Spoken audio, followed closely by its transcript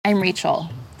I'm Rachel,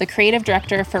 the creative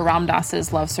director for Ram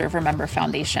Dass's Love Serve Remember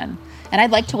Foundation, and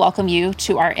I'd like to welcome you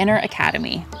to our Inner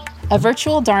Academy, a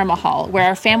virtual Dharma hall where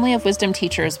our family of wisdom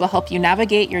teachers will help you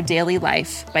navigate your daily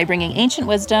life by bringing ancient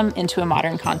wisdom into a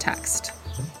modern context.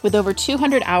 With over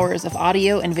 200 hours of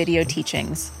audio and video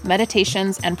teachings,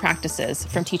 meditations, and practices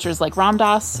from teachers like Ram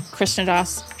Dass,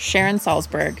 Krishnadas, Sharon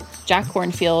Salzberg, Jack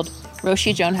Kornfield,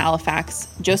 Roshi Joan Halifax,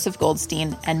 Joseph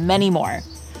Goldstein, and many more,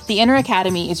 the Inner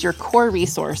Academy is your core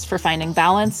resource for finding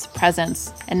balance,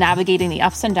 presence, and navigating the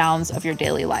ups and downs of your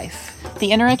daily life.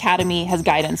 The Inner Academy has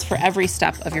guidance for every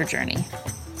step of your journey.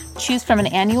 Choose from an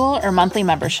annual or monthly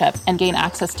membership and gain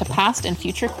access to past and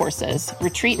future courses,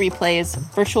 retreat replays,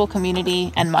 virtual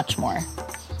community, and much more.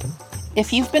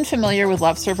 If you've been familiar with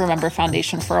Love Serve Remember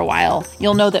Foundation for a while,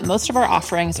 you'll know that most of our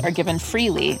offerings are given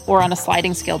freely or on a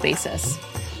sliding scale basis.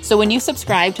 So when you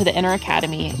subscribe to the Inner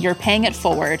Academy, you're paying it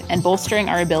forward and bolstering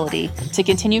our ability to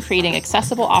continue creating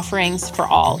accessible offerings for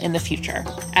all in the future,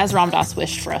 as Ram Dass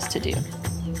wished for us to do.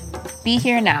 Be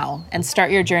here now and start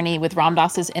your journey with Ram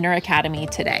Dass's Inner Academy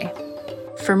today.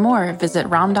 For more, visit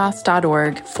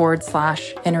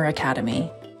ramdass.org/Inner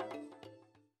Academy.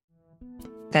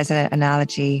 There's an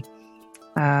analogy,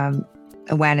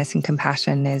 awareness and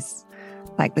compassion is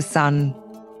like the sun,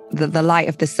 the light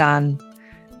of the sun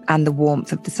and the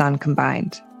warmth of the sun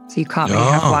combined. So you can't really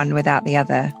have one without the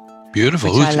other.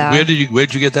 Beautiful. Where'd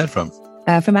you get that from?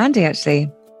 From Andy,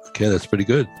 actually. Okay, that's pretty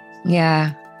good.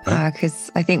 Yeah,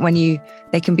 because I think when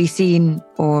they can be seen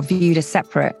or viewed as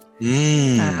separate.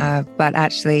 But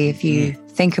actually, if you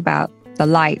think about the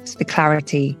light, the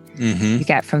clarity you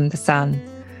get from the sun,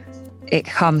 it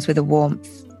comes with a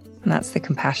warmth, and that's the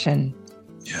compassion.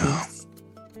 Yeah.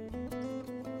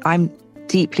 I'm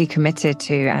deeply committed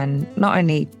to, and not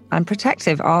only I'm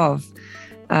protective of,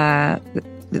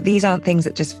 these aren't things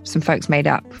that just some folks made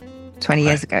up 20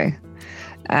 years ago.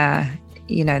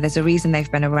 There's a reason they've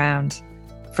been around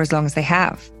for as long as they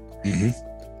have,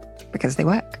 because they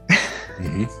work.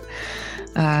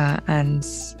 And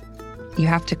you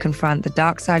have to confront the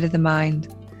dark side of the mind,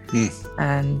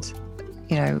 and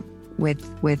with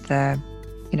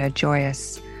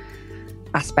joyous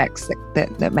aspects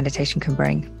that meditation can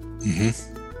bring.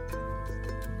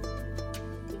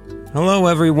 Hello,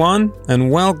 everyone, and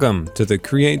welcome to the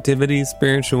Creativity,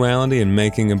 Spirituality, and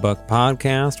Making a Buck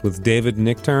podcast with David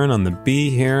Nichtern on the Be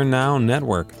Here Now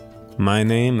network. My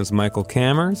name is Michael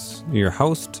Cammers, your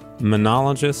host,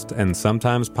 monologist, and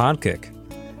sometimes podkick.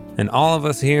 And all of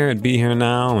us here at Be Here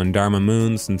Now and Dharma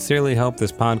Moon sincerely hope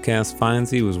this podcast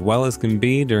finds you as well as can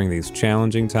be during these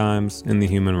challenging times in the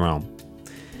human realm.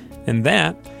 And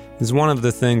that is one of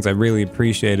the things I really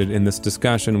appreciated in this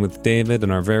discussion with David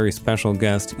and our very special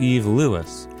guest, Eve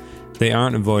Lewis. They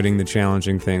aren't avoiding the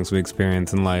challenging things we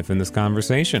experience in life in this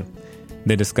conversation.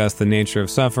 They discuss the nature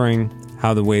of suffering,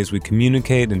 how the ways we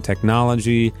communicate and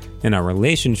technology and our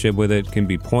relationship with it can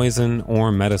be poison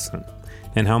or medicine,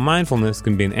 and how mindfulness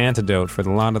can be an antidote for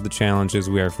a lot of the challenges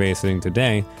we are facing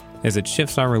today as it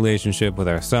shifts our relationship with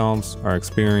ourselves, our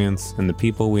experience, and the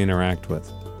people we interact with.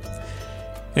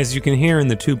 As you can hear in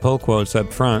the two pull quotes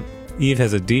up front, Eve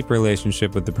has a deep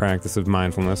relationship with the practice of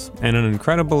mindfulness and an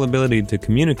incredible ability to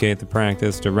communicate the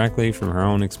practice directly from her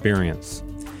own experience.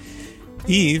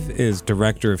 Eve is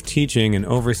Director of Teaching and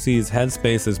oversees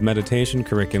Headspace's meditation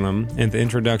curriculum and the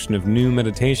introduction of new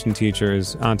meditation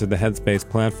teachers onto the Headspace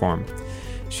platform.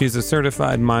 She's a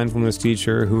certified mindfulness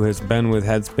teacher who has been with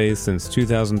Headspace since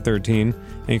 2013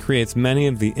 and creates many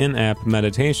of the in-app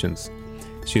meditations.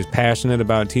 She's passionate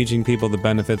about teaching people the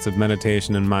benefits of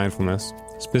meditation and mindfulness,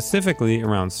 specifically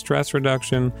around stress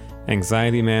reduction,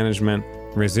 anxiety management,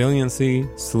 resiliency,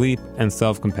 sleep, and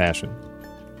self-compassion.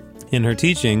 In her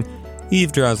teaching,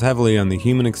 Eve draws heavily on the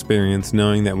human experience,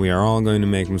 knowing that we are all going to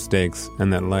make mistakes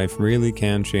and that life really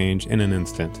can change in an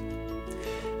instant.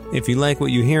 If you like what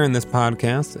you hear in this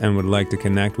podcast and would like to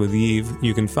connect with Eve,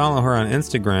 you can follow her on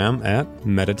Instagram at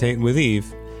meditatewitheve,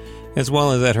 as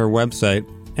well as at her website,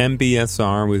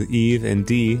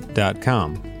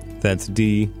 mbsrwitheve.com. That's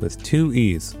D with 2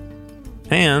 E's.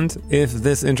 And if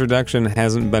this introduction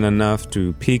hasn't been enough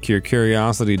to pique your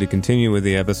curiosity to continue with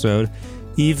the episode,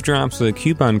 Eve drops a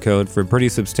coupon code for a pretty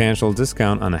substantial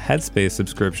discount on a Headspace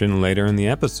subscription later in the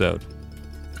episode.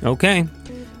 Okay,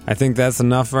 I think that's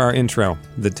enough for our intro.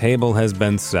 The table has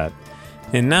been set.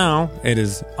 And now, it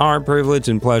is our privilege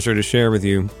and pleasure to share with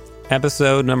you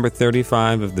episode number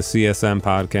 35 of the CSM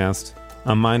podcast,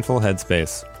 A Mindful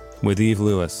Headspace, with Eve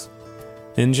Lewis.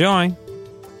 Enjoy!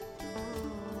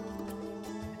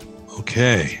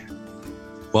 Okay.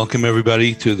 Welcome,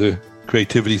 everybody, to the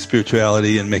Creativity,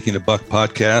 Spirituality, and Making a Buck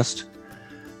podcast.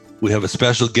 We have a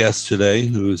special guest today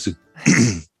who is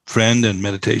friend and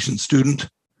meditation student,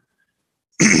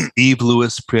 Eve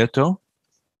Lewis Prieto.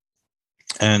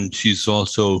 And she's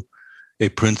also a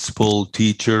principal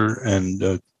teacher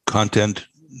and content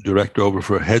director over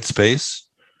for Headspace.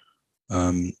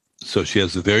 So she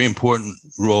has a very important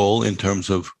role in terms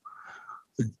of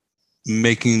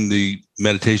making the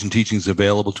meditation teachings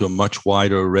available to a much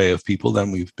wider array of people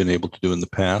than we've been able to do in the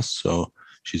past. So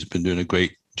she's been doing a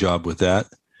great job with that.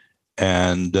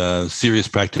 And serious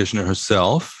practitioner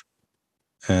herself.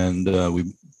 And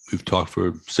we've talked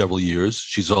for several years.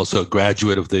 She's also a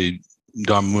graduate of the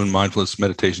Dharma Moon Mindfulness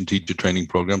Meditation Teacher Training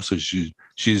Program. So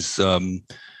she's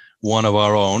one of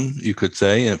our own, you could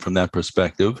say, and from that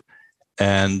perspective.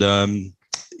 And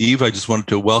Eve, I just wanted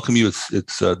to welcome you.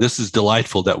 It's this is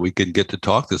delightful that we can get to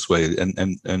talk this way,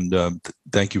 and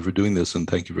thank you for doing this, and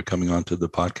thank you for coming on to the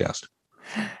podcast.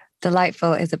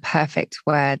 Delightful is a perfect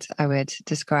word I would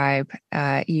describe.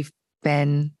 You've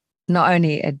been not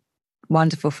only a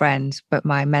wonderful friend, but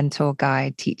my mentor,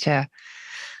 guide, teacher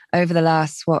over the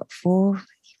last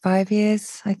 4-5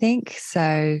 years, I think.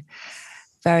 So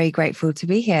very grateful to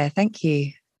be here. Thank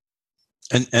you.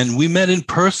 And we met in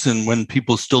person when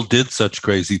people still did such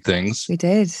crazy things. We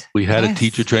did. We had a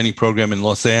teacher training program in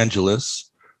Los Angeles,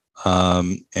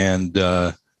 and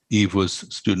Eve was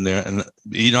a student there. And,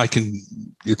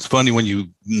 it's funny when you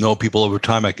know people over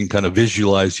time, I can kind of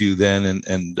visualize you then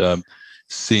and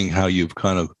seeing how you've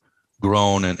kind of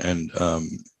grown and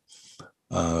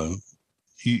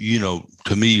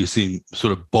to me, you seem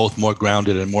sort of both more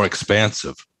grounded and more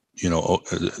expansive,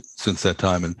 since that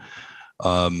time. And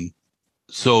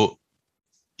so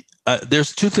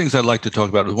there's two things I'd like to talk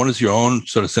about. One is your own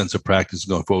sort of sense of practice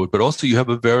going forward, but also you have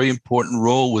a very important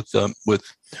role with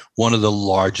one of the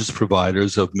largest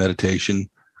providers of meditation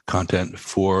content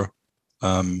for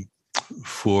the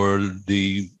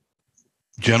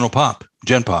Gen Pop,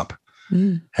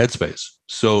 Headspace.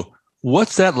 So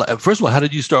what's that like? First of all, how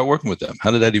did you start working with them?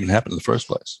 How did that even happen in the first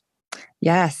place?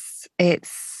 Yes,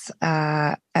 it's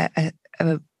a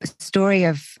story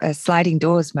of a sliding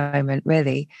doors moment,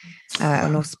 really,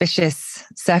 an auspicious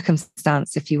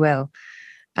circumstance, if you will.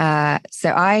 So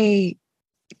I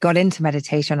got into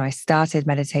meditation. I started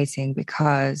meditating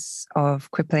because of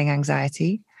crippling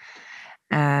anxiety.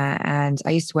 And I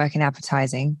used to work in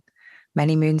advertising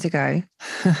many moons ago.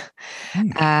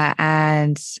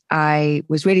 And I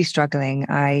was really struggling.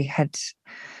 I had,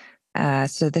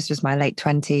 so this was my late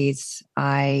 20s.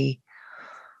 I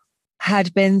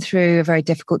had been through a very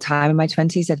difficult time in my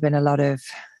 20s. There'd been a lot of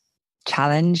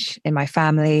challenge in my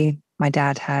family. My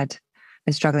dad had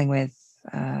been struggling with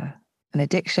an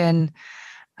addiction.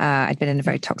 I'd been in a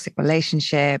very toxic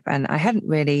relationship, and I hadn't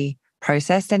really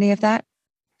processed any of that.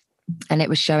 And it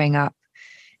was showing up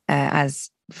as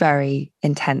very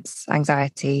intense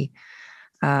anxiety,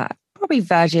 probably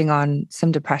verging on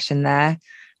some depression there,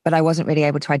 but I wasn't really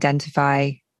able to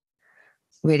identify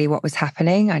really what was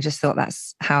happening. I just thought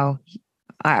that's how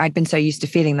I'd been so used to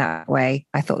feeling that way.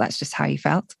 I thought that's just how you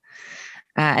felt.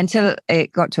 Until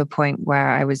it got to a point where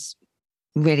I was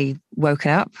really woken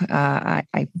up.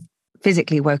 I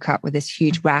physically woke up with this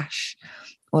huge rash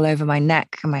all over my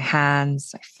neck and my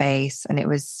hands, my face. And it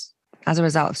was as a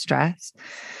result of stress.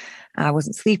 I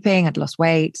wasn't sleeping, I'd lost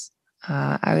weight.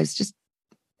 I was just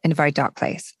in a very dark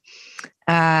place.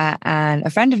 And a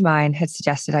friend of mine had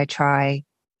suggested I try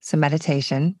some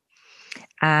meditation.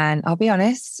 And I'll be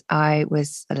honest, I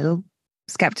was a little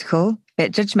skeptical, a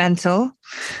bit judgmental,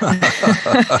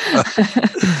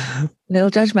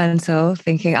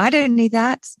 thinking, I don't need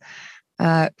that.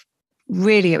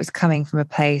 Really, it was coming from a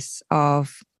place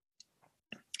of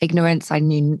ignorance. I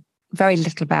knew very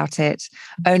little about it,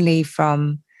 only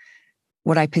from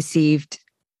what I perceived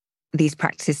these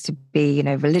practices to be,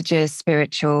 religious,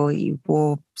 spiritual. You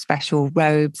wore special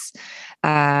robes.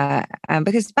 And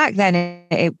because back then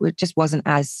it just wasn't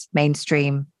as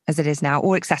mainstream as it is now,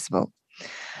 or accessible.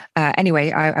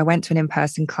 Anyway, I went to an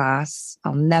in-person class.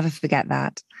 I'll never forget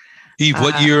that. Eve,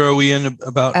 what year are we in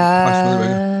about?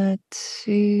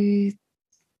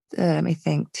 Let me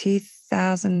think,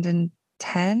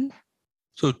 2010.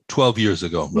 So 12 years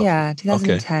ago. Roughly. Yeah,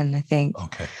 2010, okay. I think.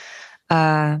 Okay.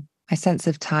 My sense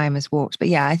of time has warped, but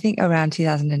yeah, I think around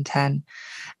 2010.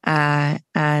 I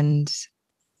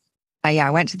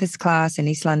went to this class in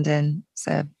East London. It's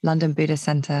a London Buddhist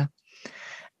Center.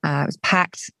 It was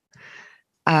packed.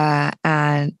 And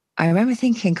I remember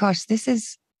thinking, gosh, this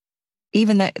is,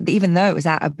 even though it was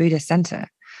at a Buddhist center,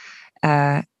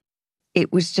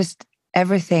 it was just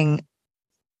everything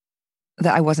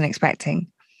that I wasn't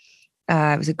expecting.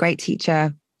 It was a great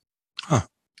teacher. For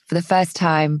the first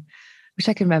time, wish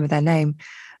I could remember their name,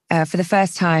 for the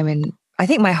first time in, I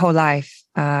think, my whole life,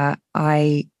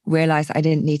 I realized I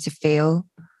didn't need to feel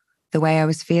the way I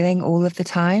was feeling all of the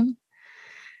time.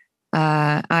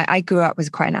 I grew up as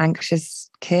quite an anxious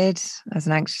kid, as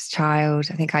an anxious child.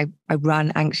 I think I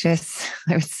run anxious,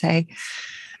 I would say.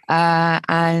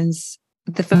 And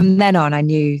from then on, I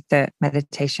knew that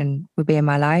meditation would be in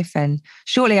my life. And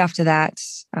shortly after that,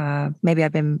 maybe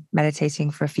I've been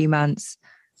meditating for a few months,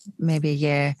 maybe a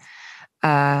year.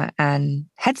 And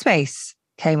Headspace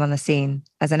came on the scene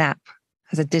as an app,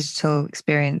 as a digital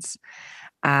experience.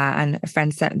 And a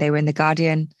friend said they were in The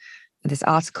Guardian, this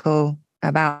article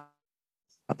about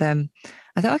them.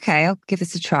 I thought, okay, I'll give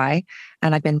this a try.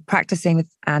 And I've been practicing with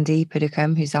Andy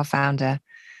Puddicombe, who's our founder.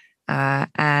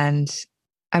 And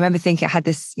I remember thinking I had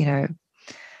this,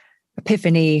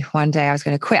 epiphany one day. I was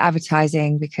going to quit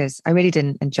advertising because I really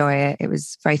didn't enjoy it. It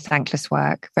was very thankless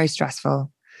work, very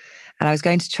stressful. And I was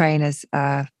going to train as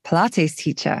a Pilates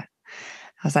teacher.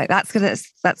 I was like,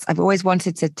 I've always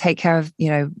wanted to take care of,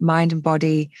 mind and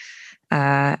body.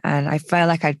 And I felt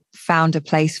like I'd found a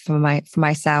place for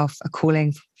myself, a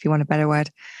calling, if you want a better word.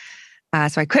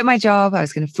 So I quit my job. I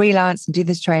was going to freelance and do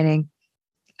this training.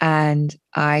 And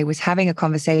I was having a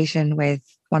conversation with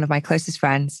one of my closest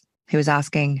friends who was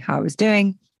asking how I was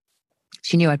doing.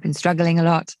 She knew I'd been struggling a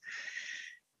lot.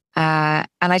 And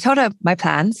I told her my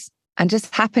plans and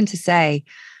just happened to say,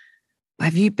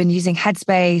 have you been using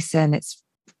Headspace? And it's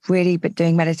really, but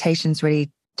doing meditations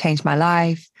really changed my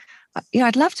life.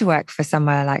 I'd love to work for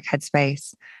somewhere like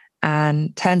Headspace.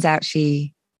 And turns out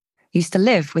she used to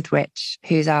live with Rich,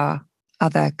 who's our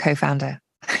other co-founder.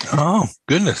 Oh,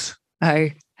 goodness. Oh,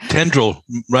 Tendril,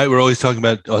 right? We're always talking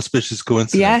about auspicious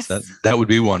coincidence. Yes. That would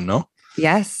be one, no?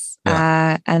 Yes.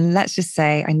 Yeah. And let's just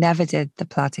say I never did the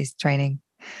Pilates training.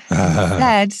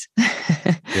 Instead,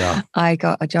 Yeah. I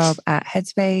got a job at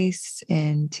Headspace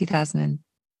in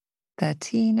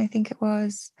 2013, I think it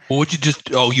was. Well,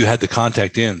 you had the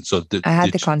contact in. So I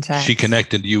had the contact. She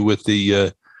connected you with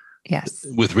the... Yes.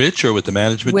 With Rich or with the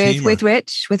management team? With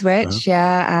Rich, Uh-huh.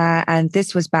 yeah. And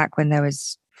this was back when there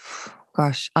was,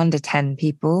 under 10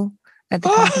 people at the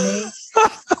company.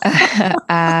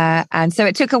 And so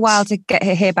it took a while to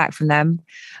hear back from them.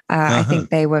 I think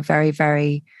they were very,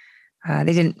 very,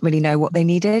 they didn't really know what they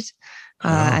needed.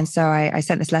 And so I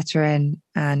sent this letter in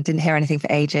and didn't hear anything for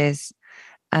ages.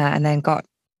 And then got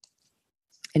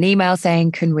an email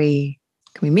saying, can we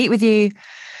meet with you?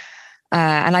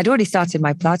 And I'd already started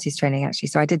my Pilates training, actually.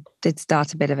 So I did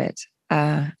start a bit of it.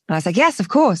 And I was like, yes, of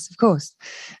course.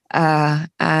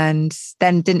 And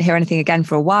then didn't hear anything again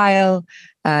for a while.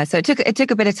 So it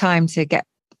took a bit of time to get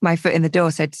my foot in the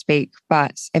door, so to speak.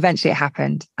 But eventually it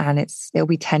happened. And it'll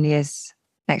be 10 years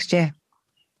next year.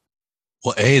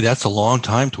 Well, that's a long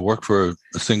time to work for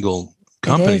a single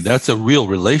company. That's a real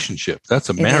relationship. That's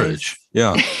a marriage.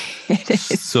 Yeah. It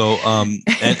is. So,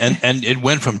 and it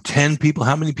went from 10 people.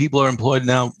 How many people are employed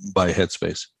now by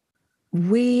Headspace?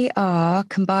 We are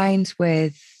combined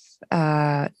with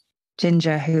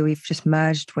Ginger, who we've just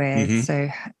merged with. Mm-hmm. So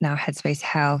now Headspace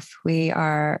Health. We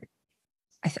are,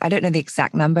 I don't know the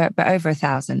exact number, but over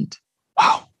 1,000.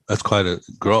 Wow. That's quite a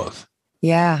growth.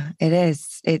 Yeah, it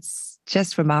is. It's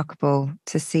just remarkable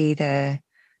to see the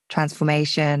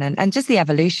transformation and just the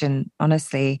evolution,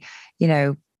 honestly.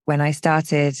 When I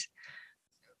started,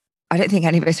 I don't think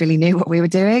any of us really knew what we were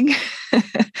doing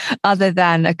other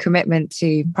than a commitment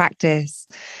to practice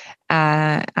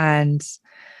and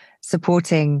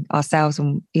supporting ourselves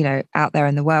and, out there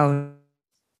in the world.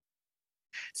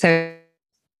 So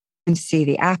to see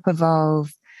the app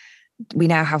evolve, we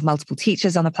now have multiple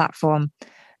teachers on the platform.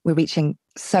 We're reaching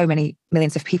so many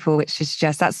millions of people, which is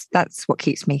just, that's what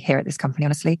keeps me here at this company,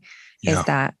 honestly, is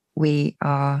that we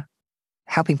are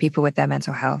helping people with their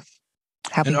mental health.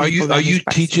 And are you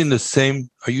teaching the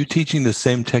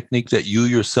same technique that you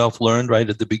yourself learned right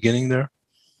at the beginning there?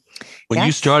 When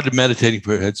you started meditating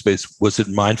for Headspace, was it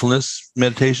mindfulness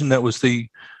meditation that was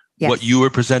what you were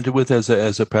presented with as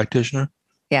a practitioner?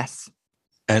 Yes.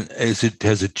 And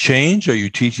has it changed? Are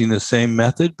you teaching the same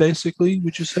method basically,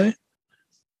 would you say?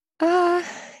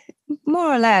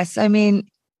 More or less. I mean,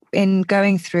 in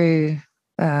going through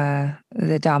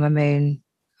the Dharma Moon,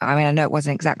 I know it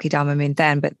wasn't exactly Dharma Moon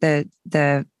then, but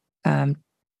the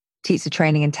teacher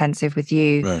training intensive with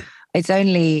you, right. It's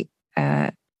only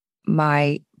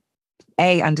my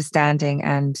understanding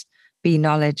and B,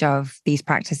 knowledge of these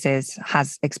practices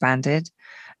has expanded.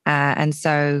 And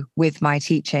so with my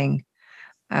teaching,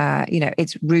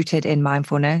 it's rooted in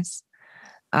mindfulness.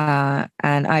 And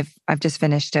I've just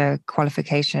finished a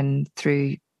qualification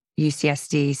through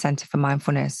UCSD Center for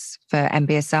Mindfulness for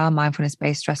MBSR,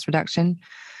 mindfulness-based stress reduction.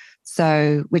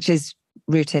 So, which is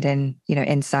rooted in,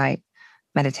 insight,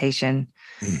 meditation.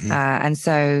 And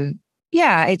so,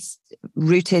 yeah, it's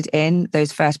rooted in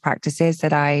those first practices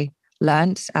that I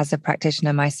learned as a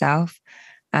practitioner myself.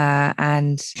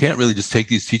 And you can't really just take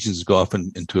these teachings and go off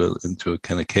into a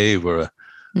kind of cave or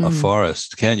a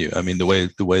forest, can you? I mean, the way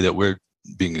that we're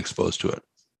being exposed to it.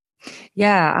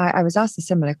 Yeah, I was asked a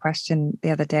similar question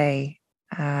the other day,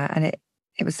 and it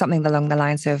was something along the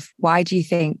lines of, why do you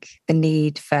think the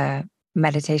need for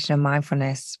meditation and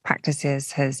mindfulness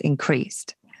practices has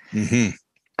increased?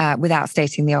 Without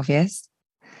stating the obvious.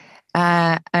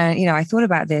 And, I thought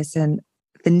about this, and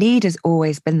the need has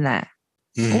always been there.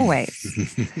 Always.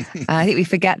 I think we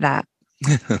forget that.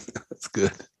 That's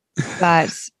good.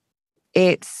 But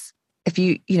it's, if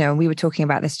we were talking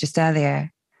about this just earlier,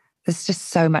 there's just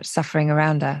so much suffering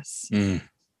around us.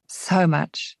 So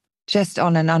much, just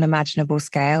on an unimaginable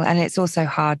scale. And it's also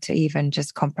hard to even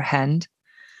just comprehend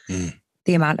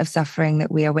the amount of suffering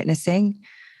that we are witnessing.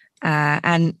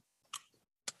 And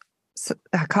so,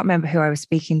 I can't remember who I was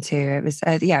speaking to. It was,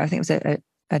 I think it was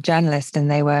a journalist,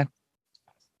 and they were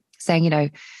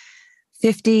saying,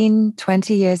 15,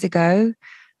 20 years ago,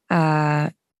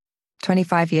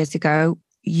 25 years ago,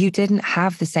 you didn't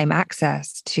have the same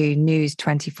access to news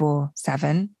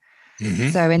 24/7.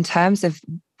 So in terms of,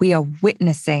 we are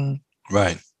witnessing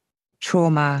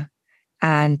trauma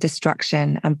and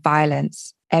destruction and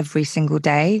violence every single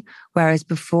day, whereas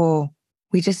before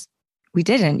we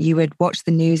didn't. You would watch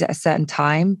the news at a certain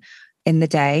time in the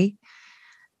day.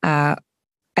 And,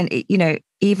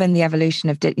 even the evolution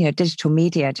of, digital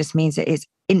media just means it is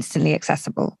instantly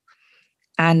accessible.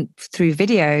 And through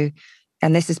video,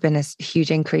 and this has been a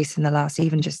huge increase in the last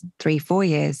even just 3-4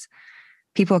 years,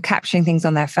 people are capturing things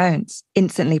on their phones,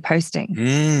 instantly posting.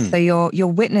 So you're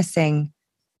witnessing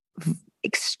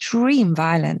extreme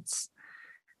violence,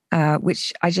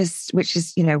 which is,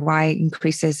 why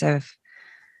increases of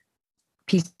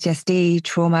PTSD,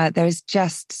 trauma, there is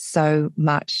just so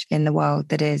much in the world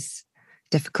that is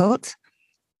difficult.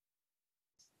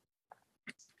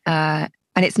 And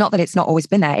it's not that it's not always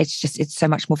been there, it's so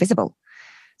much more visible.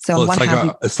 So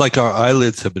it's like our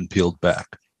eyelids have been peeled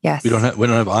back. Yes. We don't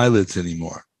have eyelids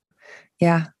anymore.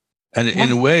 Yeah. And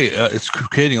in a way, it's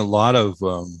creating a lot of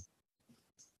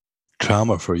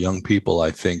trauma for young people,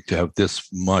 I think, to have this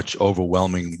much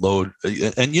overwhelming load.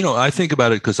 And, I think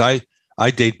about it because I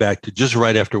date back to just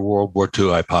right after World War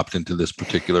II, I popped into this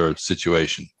particular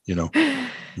situation,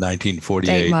 1948.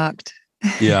 Date marked.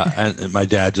 Yeah. And my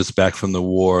dad just back from the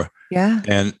war. Yeah.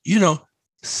 And,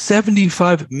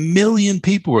 75 million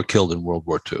people were killed in World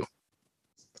War II.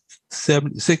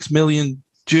 6 million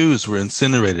Jews were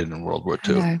incinerated in World War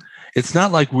II. It's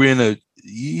not like we're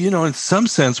in some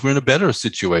sense, we're in a better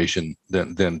situation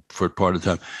than for part of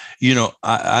the time.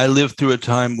 I lived through a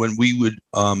time when we would,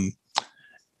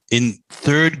 in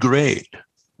third grade,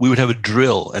 we would have a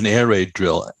drill, an air raid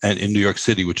drill, and in New York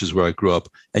City, which is where I grew up,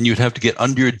 and you'd have to get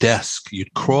under your desk.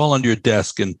 You'd crawl under your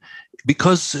desk, and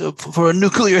because for a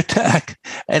nuclear attack.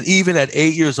 And even at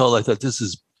 8 years old, I thought, this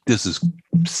is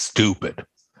stupid.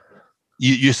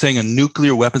 You're saying a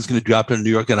nuclear weapon's going to drop in New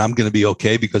York, and I'm going to be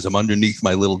okay because I'm underneath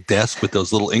my little desk with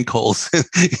those little ink holes,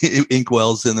 ink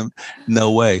wells in them?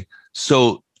 No way.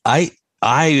 So I,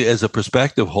 as a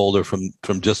perspective holder from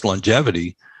just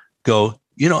longevity, go,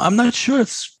 I'm not sure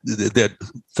that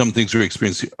some things we're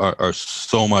experiencing are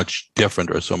so much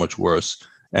different or so much worse,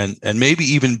 and maybe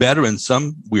even better in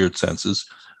some weird senses,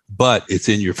 but it's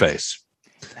in your face.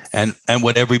 And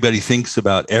what everybody thinks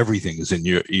about everything is in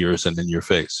your ears and in your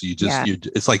face.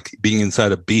 It's like being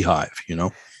inside a beehive,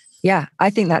 Yeah, I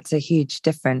think that's a huge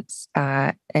difference.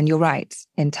 And you're right,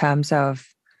 in terms of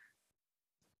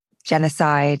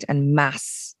genocide and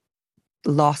mass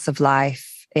loss of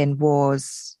life in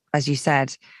wars, as you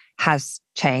said, has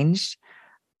changed.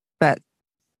 But,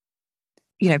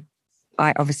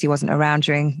 I obviously wasn't around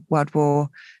during World War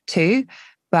II.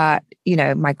 But,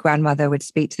 my grandmother would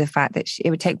speak to the fact that it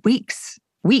would take weeks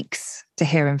to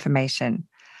hear information.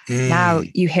 Now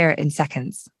you hear it in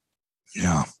seconds.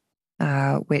 Yeah.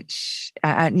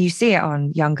 And you see it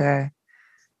on younger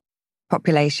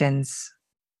populations.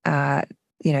 The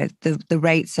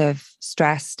rates of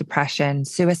stress, depression,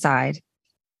 suicide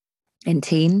in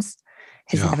teens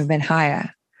has never been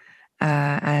higher.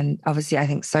 And obviously, I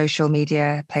think social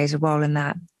media plays a role in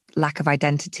that. Lack of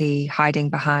identity, hiding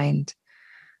behind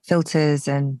filters,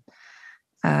 and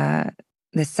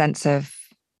this sense of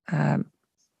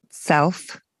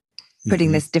self,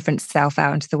 putting this different self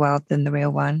out into the world than the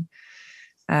real one.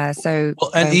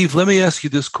 Eve, let me ask you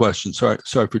this question. Sorry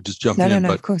for just jumping in. No,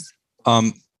 but, of course.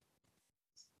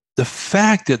 The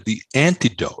fact that the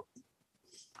antidote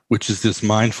which is this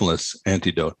mindfulness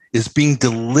antidote, is being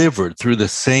delivered through the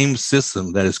same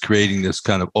system that is creating this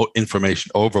kind of information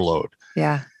overload.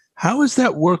 Yeah. How is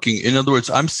that working? In other words,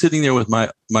 I'm sitting there with my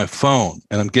phone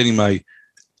and I'm getting my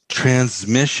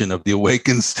transmission of the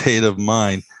awakened state of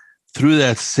mind through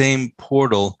that same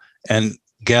portal and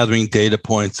gathering data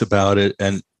points about it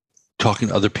and talking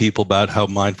to other people about how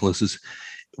mindfulness is.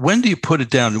 When do you put it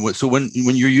down? So when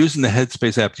you're using the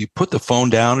Headspace app, do you put the phone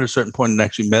down at a certain point and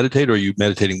actually meditate, or are you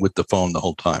meditating with the phone the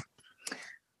whole time?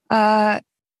 A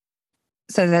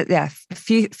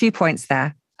few points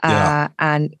there.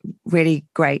 And really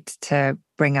great to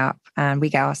bring up. And we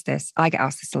get asked this. I get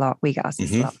asked this a lot. We get asked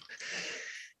this a lot.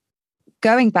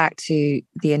 Going back to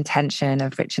the intention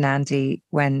of Rich and Andy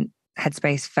when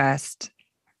Headspace first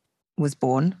was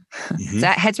born. So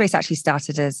Headspace actually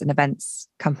started as an events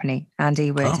company.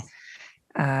 Andy would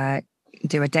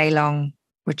do a day-long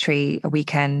retreat, a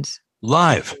weekend.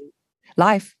 Live,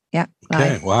 yeah.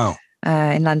 Okay, live, wow.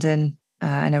 In London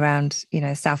and around,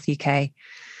 South UK.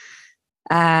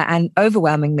 And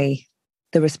overwhelmingly,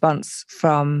 the response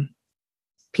from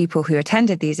people who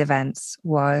attended these events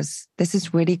was, this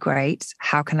is really great.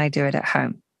 How can I do it at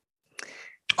home?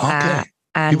 Okay.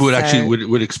 And people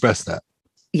would express that.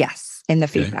 Yes, in the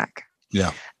feedback.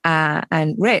 Yeah.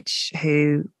 And Rich,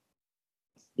 who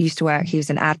used to work, he was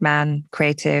an ad man,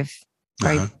 creative,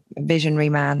 very visionary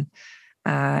man.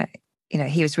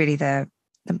 He was really had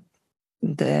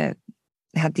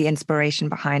the inspiration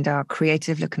behind our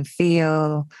creative look and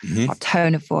feel, our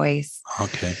tone of voice.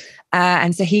 Okay.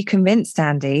 And so he convinced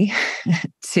Andy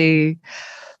to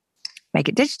make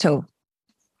it digital.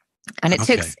 And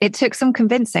it took some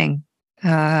convincing.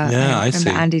 I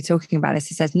remember Andy talking about this.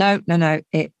 He says, no,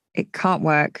 it can't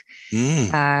work.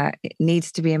 It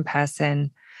needs to be in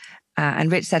person.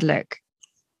 And Rich said, look,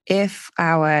 if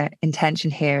our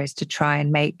intention here is to try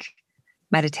and make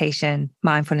meditation,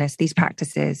 mindfulness, these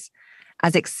practices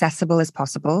as accessible as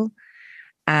possible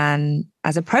and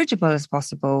as approachable as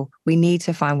possible, we need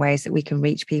to find ways that we can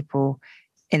reach people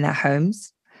in their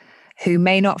homes who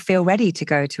may not feel ready to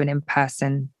go to an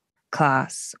in-person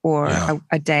class or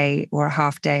a day or a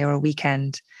half day or a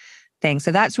weekend thing.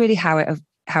 So that's really how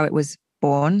it was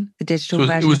born, the digital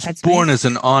version. It was of Headspace. Born as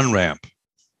an on-ramp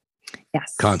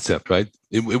yes. concept, right?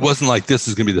 It wasn't like this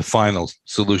is going to be the final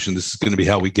solution. This is going to be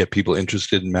how we get people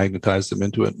interested and magnetize them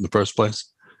into it in the first place.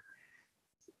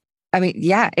 I mean,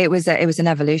 yeah, it was an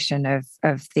evolution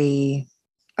of the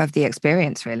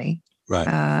experience, really,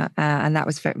 right? And that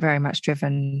was very much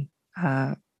driven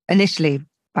initially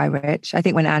by Rich. I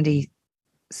think when Andy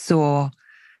saw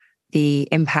the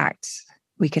impact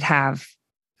we could have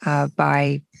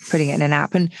by putting it in an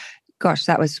app, and gosh,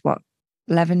 that was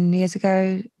 11 years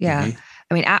ago. Yeah,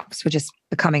 I mean, apps were just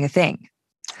becoming a thing,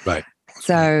 right?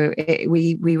 So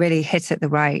we really hit at the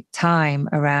right time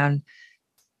around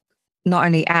not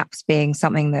only apps being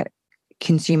something that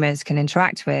consumers can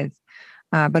interact with,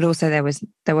 but also there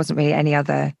wasn't really any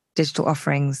other digital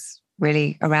offerings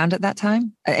really around at that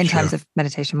time in terms of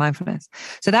meditation mindfulness.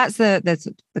 So that's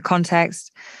the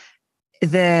context.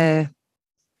 This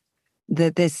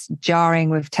jarring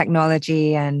with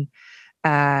technology and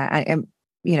I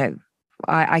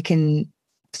can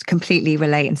completely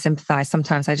relate and sympathize.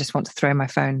 Sometimes I just want to throw my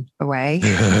phone away.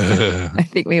 I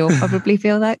think we all probably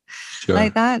feel like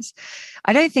that.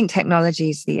 I don't think technology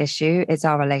is the issue. It's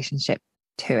our relationship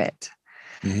to it.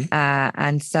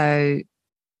 And so,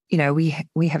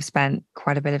 we have spent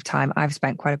quite a bit of time. I've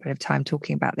spent quite a bit of time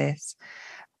talking about this.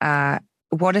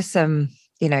 What are some,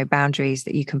 boundaries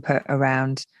that you can put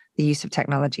around the use of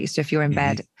technology? So if you're in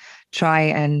bed, try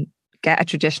and get a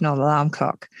traditional alarm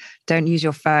clock. Don't use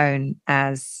your phone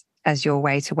as your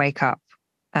way to wake up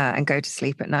and go to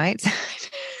sleep at night.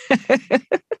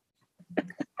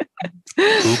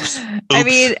 Oops. I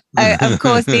mean, of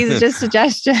course, these are just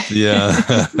suggestions.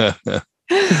 Yeah.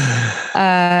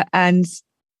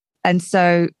 And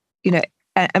so,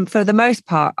 and for the most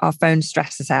part, our phone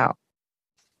stresses out.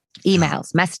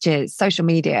 Emails, messages, social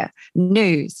media,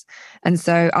 news. And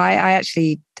so I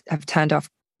actually have turned off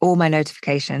all my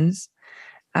notifications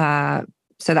so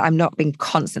that I'm not being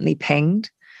constantly pinged.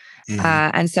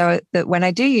 And so that when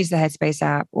I do use the Headspace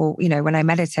app or, when I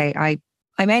meditate, I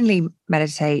mainly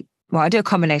meditate. Well, I do a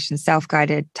combination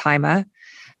self-guided timer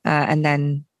and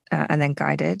then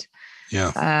guided.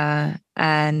 Yeah.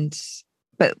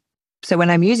 But so when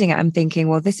I'm using it, I'm thinking,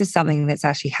 well, this is something that's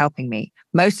actually helping me.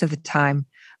 Most of the time,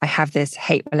 I have this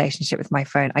hate relationship with my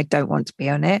phone. I don't want to be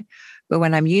on it. But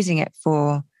when I'm using it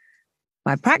for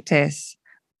my practice,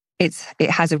 it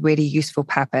has a really useful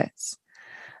purpose.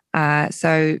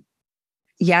 So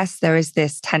yes, there is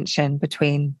this tension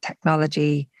between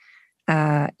technology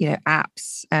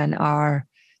apps and our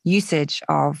usage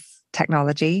of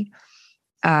technology.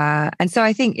 And so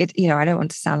I think I don't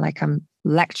want to sound like I'm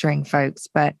lecturing folks,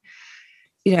 but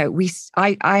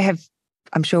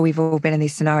I'm sure we've all been in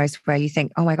these scenarios where you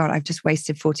think, oh my God, I've just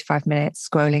wasted 45 minutes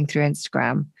scrolling through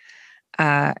Instagram.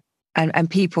 And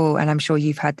people, and I'm sure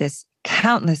you've had this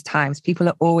countless times, people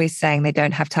are always saying they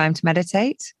don't have time to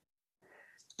meditate.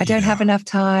 I don't have enough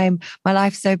time. My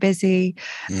life's so busy.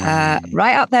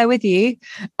 Right up there with you.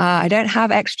 I don't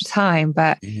have extra time,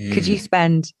 but could you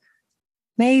spend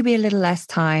maybe a little less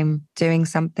time doing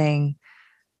something?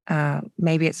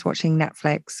 Maybe it's watching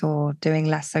Netflix or doing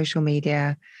less social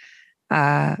media,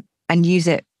 and use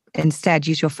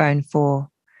your phone for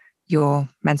your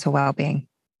mental well-being.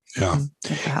 Yeah.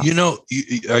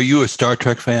 Are you a Star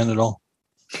Trek fan at all?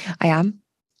 I am.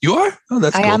 You are? Oh,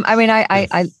 that's cool. I am. I mean,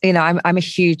 I'm a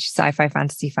huge sci-fi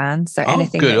fantasy fan. So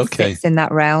anything that fits in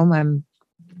that realm,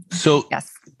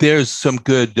 yes. There's some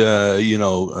good,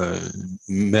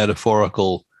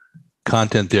 metaphorical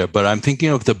content there, but I'm thinking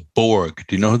of the Borg.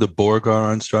 Do you know who the Borg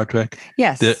are on Star Trek?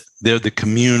 Yes. They're the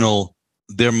communal,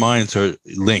 their minds are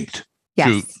linked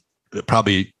through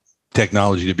probably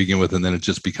technology to begin with, and then it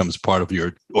just becomes part of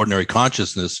your ordinary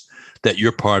consciousness that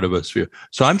you're part of a sphere.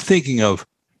 So I'm thinking of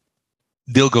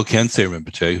Dilgo Khyentse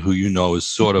Rinpoche, who is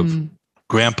sort of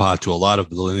grandpa to a lot of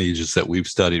the lineages that we've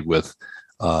studied with.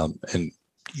 I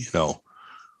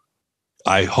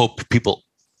hope people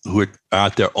who are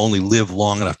out there only live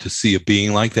long enough to see a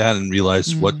being like that and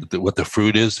realize what the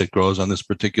fruit is that grows on this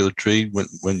particular tree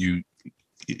when you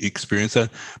experience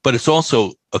that. But it's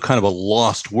also a kind of a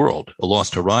lost world, a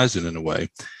lost horizon in a way.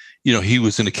 He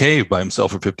was in a cave by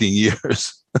himself for 15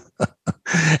 years.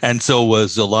 And so were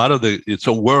a lot of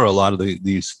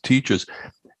these teachers,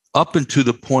 up into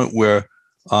the point where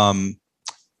the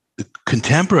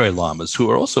contemporary lamas, who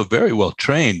are also very well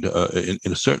trained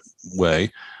in a certain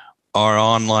way, are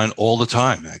online all the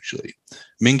time. Actually,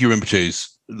 Mingyur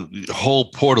Rinpoche's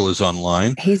whole portal is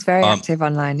online. He's very active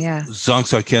online. Yeah.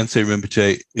 Dzongsa Khyentse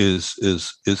Rinpoche is.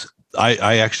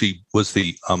 I actually was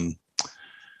the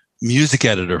music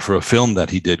editor for a film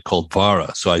that he did called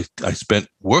Vara. So I spent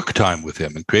work time with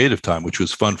him and creative time, which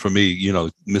was fun for me.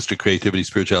 Mr. Creativity,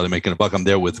 Spirituality, Making a Buck. I'm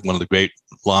there with one of the great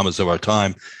lamas of our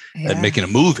time and making a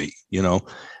movie,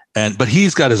 but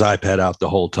he's got his iPad out the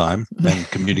whole time and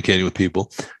communicating with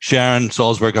people. Sharon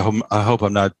Salzberg, I hope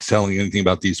I'm not telling you anything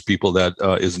about these people that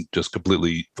isn't just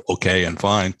completely okay and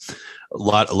fine. A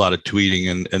lot of tweeting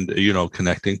and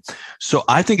connecting. So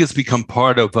I think it's become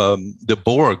part of the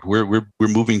Borg. We're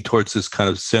moving towards this kind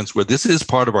of sense where this is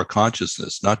part of our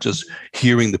consciousness, not just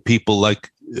hearing the people like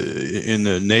in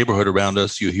the neighborhood around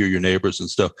us. You hear your neighbors and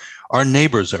stuff. Our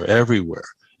neighbors are everywhere,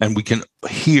 and we can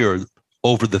hear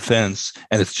over the fence,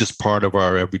 and it's just part of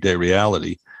our everyday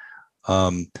reality.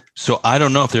 So I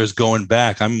don't know if there's going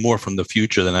back. I'm more from the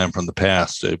future than I am from the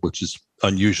past, which is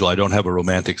unusual. I don't have a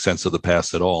romantic sense of the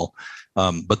past at all.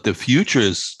 But the future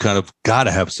is kind of got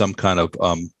to have some kind of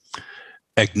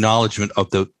acknowledgement of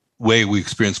the way we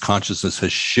experience consciousness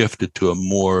has shifted to a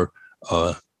more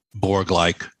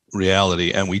Borg-like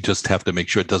reality. And we just have to make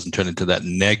sure it doesn't turn into that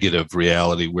negative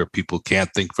reality where people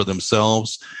can't think for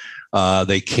themselves.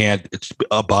 They can't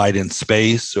abide in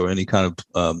space or any kind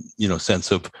of,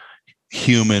 sense of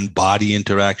human body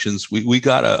interactions. We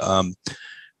got to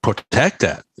protect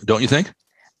that, don't you think?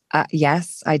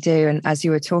 Yes, I do. And as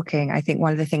you were talking, I think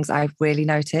one of the things I've really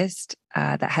noticed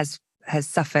that has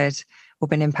suffered or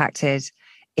been impacted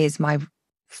is my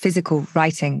physical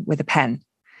writing with a pen.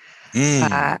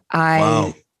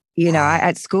 Wow.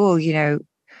 At school,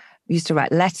 used to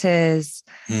write letters,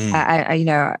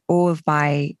 all of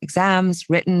my exams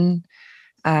written.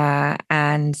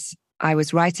 And I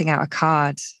was writing out a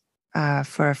card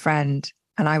for a friend,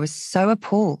 and I was so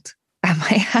appalled at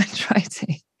my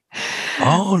handwriting.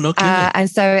 Oh, no kidding. And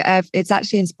so it's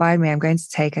actually inspired me. I'm going to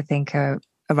take, I think, a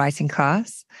writing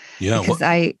class. Yeah. Because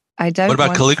I don't. What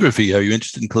about calligraphy? Are you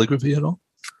interested in calligraphy at all?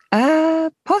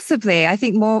 Possibly. I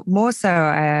think more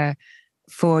so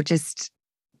for just,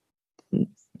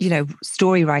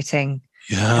 story wriing.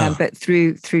 Yeah. But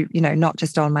through, not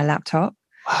just on my laptop.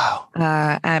 Wow.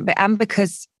 But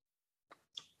because,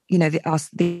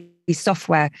 the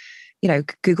software,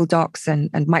 Google Docs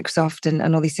and Microsoft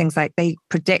and all these things, like they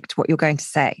predict what you're going to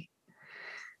say.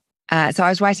 So I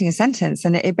was writing a sentence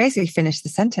and it basically finished the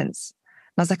sentence.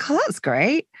 And I was like, oh, that's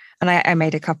great. And I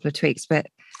made a couple of tweaks, but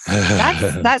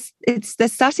they're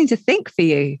starting to think for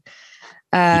you.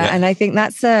 And I think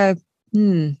that's I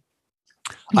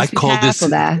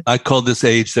call this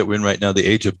age that we're in right now the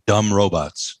age of dumb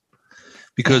robots,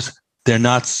 because they're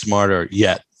not smarter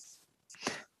yet.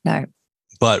 No.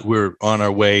 but we're on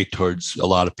our way towards, a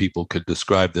lot of people could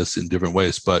describe this in different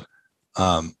ways, but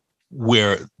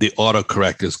where the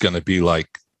autocorrect is going to be like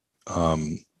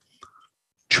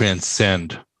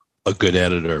transcend a good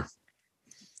editor,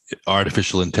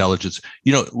 artificial intelligence.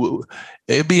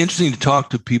 It'd be interesting to talk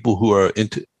to people who are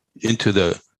into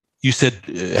the, you said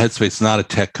Headspace is not a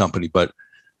tech company, but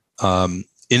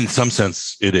in some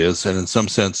sense it is. And in some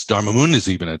sense, Dharma Moon is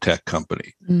even a tech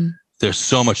company. There's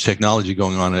so much technology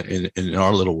going on in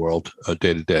our little world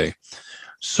day to day.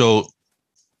 So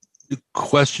the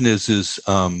question is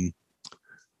the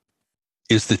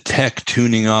tech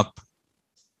tuning up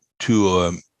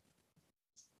to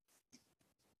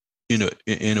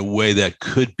in a way that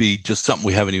could be just something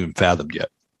we haven't even fathomed yet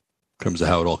in terms of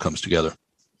how it all comes together,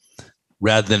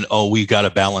 rather than, we got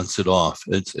to balance it off.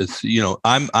 It's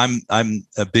I'm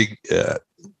a big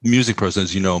music person,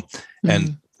 as you know,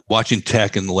 and watching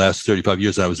tech in the last 35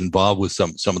 years, I was involved with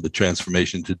some of the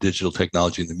transformation to digital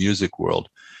technology in the music world.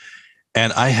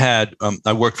 And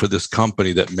I worked for this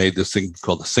company that made this thing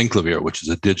called the Synclavier, which is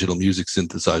a digital music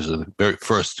synthesizer, the very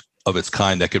first of its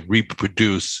kind that could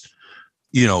reproduce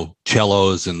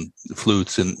cellos and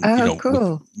flutes and,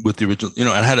 cool. with the original, and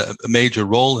I had a major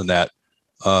role in that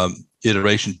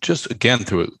iteration, just again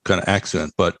through a kind of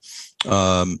accident. But,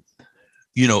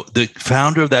 the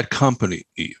founder of that company,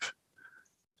 Eve,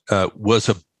 I was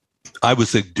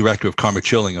the director of Karma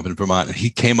Chilling up in Vermont, and he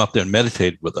came up there and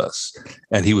meditated with us.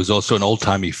 And he was also an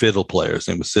old-timey fiddle player. His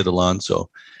name was Sid Alonso.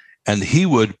 And he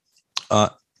would,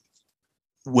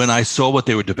 when I saw what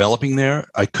they were developing there,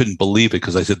 I couldn't believe it,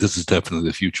 because I said, this is definitely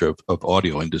the future of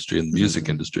audio industry and the music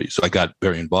industry. So I got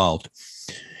very involved.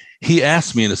 He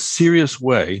asked me in a serious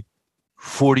way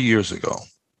 40 years ago,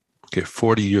 you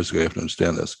have to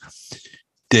understand this,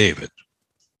 David,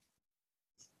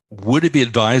 would it be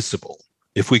advisable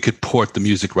if we could port the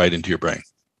music right into your brain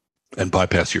and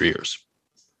bypass your ears?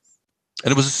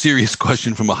 And it was a serious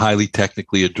question from a highly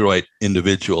technically adroit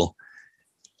individual.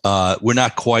 We're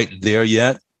not quite there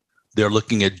yet. They're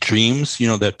looking at dreams,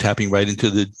 they're tapping right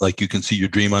into like you can see your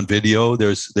dream on video.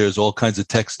 There's all kinds of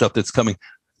tech stuff that's coming.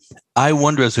 I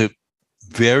wonder, as a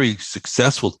very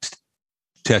successful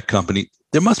tech company,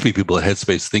 there must be people at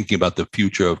Headspace thinking about the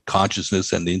future of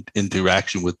consciousness and the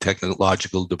interaction with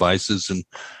technological devices. And,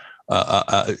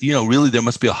 really, there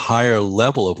must be a higher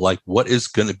level of like, what is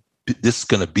this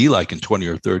going to be like in 20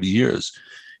 or 30 years?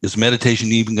 Is meditation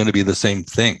even going to be the same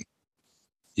thing?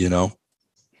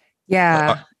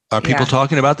 Yeah. Are people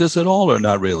talking about this at all, or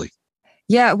not really?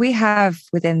 Yeah, we have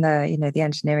within the the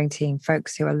engineering team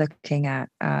folks who are looking at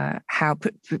how,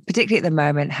 particularly at the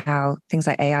moment, how things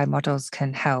like AI models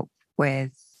can help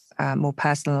with more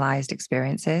personalized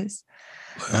experiences.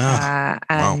 And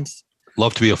wow.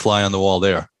 Love to be a fly on the wall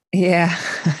there. Yeah,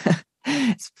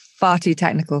 it's far too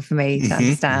technical for me to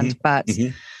understand, but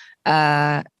we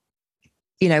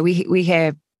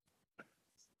hear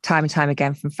time and time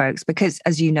again from folks, because,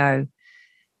 as you know,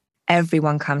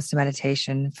 everyone comes to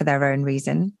meditation for their own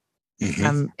reason.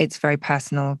 It's very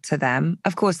personal to them.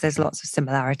 Of course, there's lots of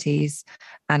similarities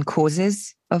and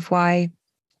causes of why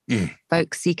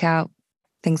folks seek out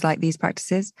things like these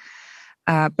practices.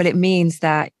 But it means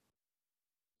that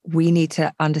we need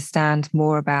to understand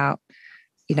more about,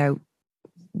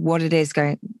 what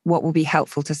will be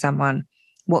helpful to someone,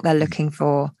 what they're looking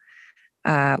for,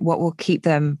 what will keep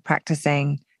them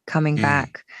practicing, coming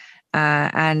back.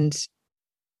 And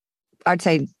I'd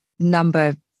say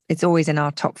it's always in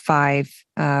our top 5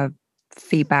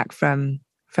 feedback from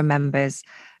members,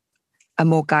 a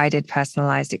more guided,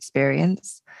 personalized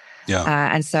experience.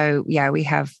 Yeah. And so, we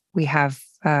have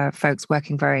folks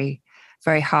working very,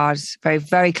 very hard, very,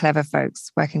 very clever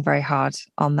folks working very hard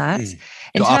on that.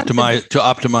 To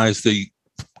optimize the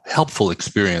helpful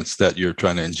experience that you're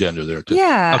trying to engender there.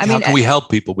 How can we help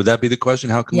people? Would that be the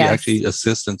question? How can we actually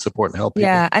assist and support and help people?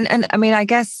 Yeah. And I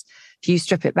guess if you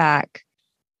strip it back,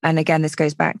 and again, this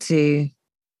goes back to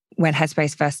when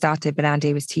Headspace first started, but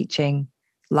Andy was teaching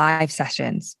live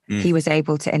sessions. He was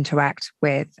able to interact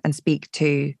with and speak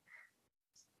to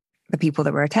the people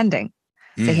that were attending.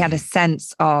 So he had a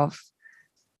sense of,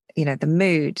 the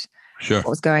mood, what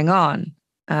was going on.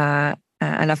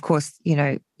 And of course,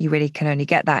 you really can only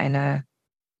get that in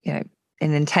in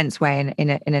an intense way in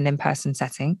an in-person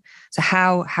setting. So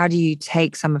how do you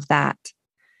take some of that,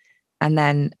 and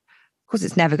then, of course,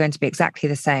 it's never going to be exactly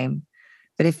the same.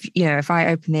 But if I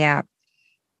open the app,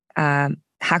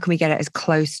 how can we get it as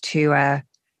close to a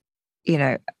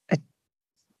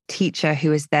teacher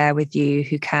who is there with you,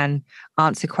 who can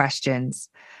answer questions,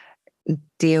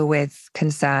 deal with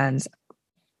concerns,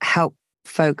 help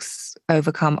folks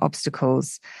overcome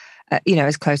obstacles,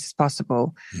 as close as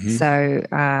possible. So,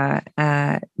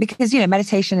 because,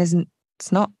 meditation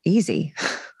it's not easy.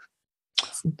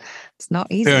 It's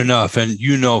not easy. Fair enough. And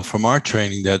from our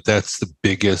training that's the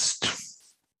biggest,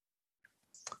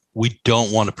 we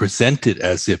don't want to present it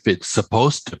as if it's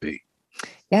supposed to be.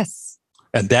 Yes.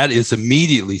 And that is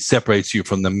immediately separates you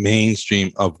from the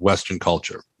mainstream of Western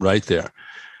culture right there.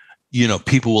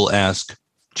 People will ask,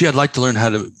 gee, I'd like to learn how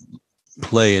to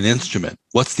play an instrument.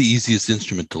 What's the easiest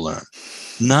instrument to learn?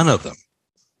 None of them.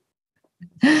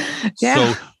 Yeah.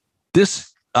 So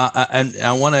this, and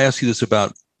I want to ask you this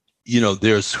about,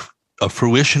 there's a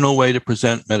fruitional way to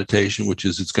present meditation, which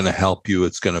is it's going to help you.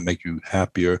 It's going to make you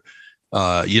happier.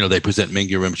 They present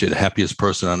Mingyur Rinpoche, the happiest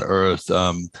person on earth.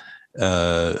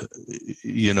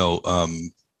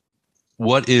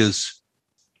 What is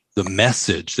the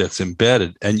message that's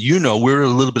embedded? And we're a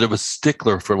little bit of a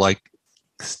stickler for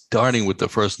starting with the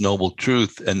first noble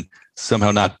truth and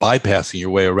somehow not bypassing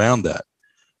your way around that,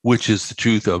 which is the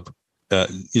truth of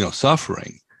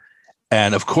suffering.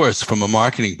 And of course, from a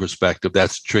marketing perspective,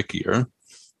 that's trickier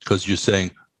because you're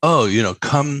saying,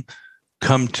 come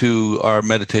to our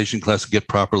meditation class and get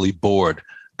properly bored.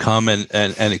 Come and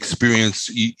experience,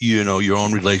 your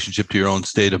own relationship to your own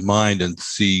state of mind and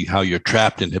see how you're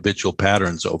trapped in habitual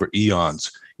patterns over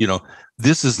eons.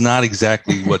 This is not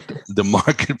exactly what the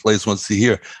marketplace wants to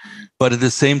hear. But at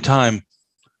the same time,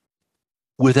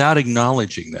 without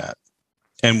acknowledging that,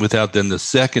 and without then the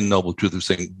second noble truth of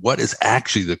saying, what is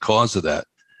actually the cause of that?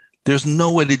 There's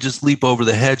no way to just leap over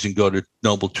the hedge and go to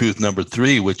noble truth number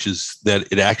 3, which is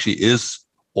that it actually is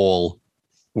all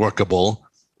workable.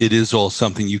 It is all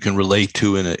something you can relate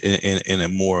to in a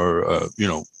more,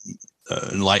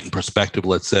 enlightened perspective,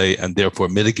 let's say, and therefore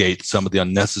mitigate some of the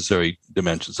unnecessary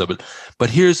dimensions of it.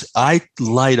 But I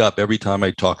light up every time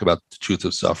I talk about the truth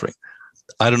of suffering.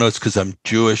 I don't know, it's because I'm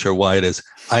Jewish or why it is.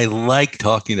 I like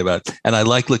talking about it, and I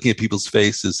like looking at people's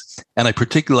faces. And I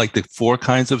particularly like the 4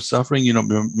 kinds of suffering.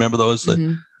 Remember those?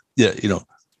 Mm-hmm.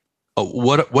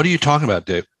 What are you talking about,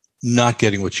 Dave? Not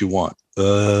getting what you want.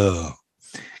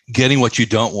 Getting what you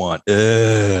don't want.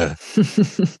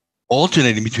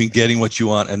 Alternating between getting what you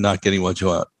want and not getting what you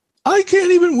want. I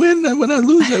can't even win. When I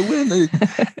lose, I win.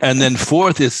 And then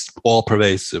 4th is all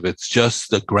pervasive. It's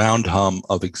just the ground hum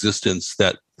of existence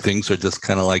that things are just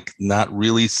kind of not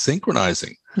really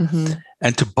synchronizing. Mm-hmm.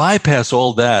 And to bypass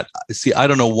all that, see, I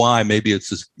don't know why. Maybe it's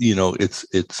just,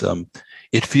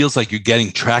 it feels like you're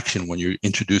getting traction when you're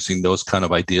introducing those kind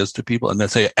of ideas to people, and they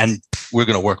say, and we're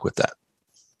going to work with that.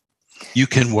 You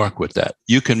can work with that.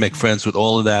 You can make friends with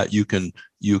all of that. You can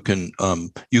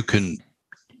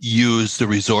use the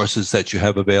resources that you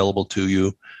have available to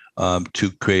you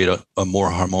to create a more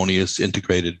harmonious,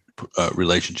 integrated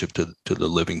relationship to the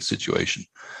living situation.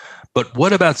 But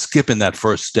what about skipping that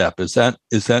first step? Is that?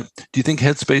 Do you think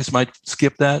Headspace might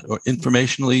skip that, or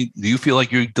informationally? Do you feel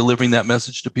like you're delivering that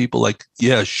message to people? Like,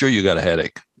 yeah, sure, you got a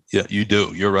headache. Yeah, you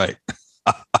do. You're right.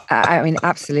 I mean,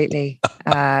 absolutely,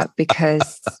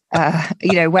 because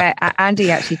where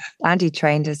Andy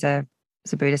trained as a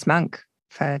Buddhist monk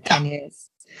for 10 years,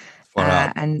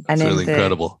 and it's really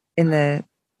incredible in the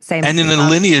same, and in a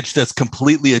lineage that's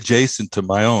completely adjacent to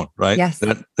my own, right? Yes,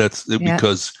 that's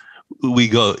because we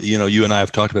go. You and I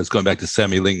have talked about this, going back to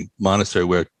Samye Monastery,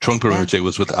 where Trungpa Rinpoche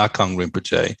was with Akong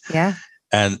Rinpoche. Yeah,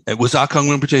 and was Akong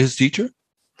Rinpoche his teacher?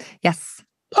 Yes.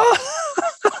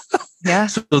 Yeah.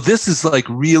 So this is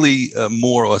really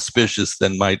more auspicious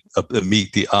than might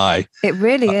meet the eye. It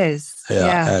really is.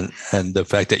 Yeah. And the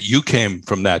fact that you came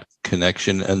from that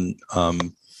connection, and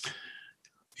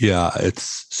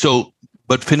it's so.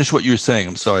 But finish what you were saying.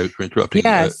 I'm sorry for interrupting.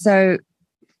 Yeah. So,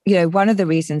 one of the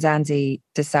reasons Andy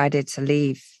decided to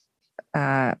leave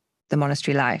the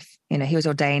monastery life, he was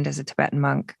ordained as a Tibetan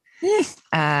monk,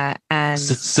 and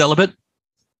celibate.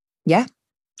 Yeah.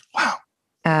 Wow.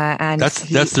 And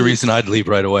that's the reason I'd leave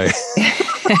right away.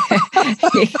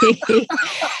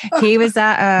 he was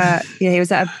at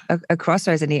a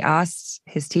crossroads, and he asked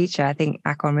his teacher, I think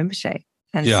Akon Rinpoche,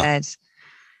 and said,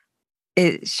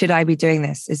 should I be doing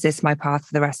this? Is this my path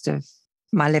for the rest of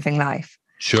my living life?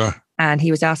 Sure. And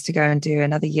he was asked to go and do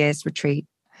another year's retreat,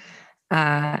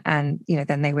 and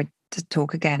then they would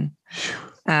talk again.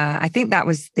 I think that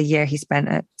was the year he spent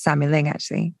at Samye Ling,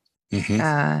 actually.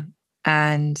 Mm-hmm.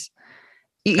 And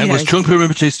was Trungpa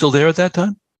Rinpoche still there at that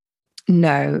time?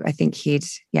 No, I think he'd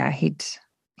left. He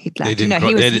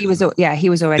was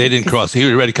already. They didn't cross. He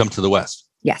was already come to the west.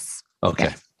 Yes.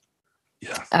 Okay.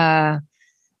 Yeah.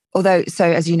 Although, so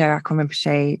as you know, Akon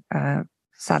Rinpoche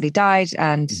sadly died,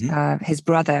 and his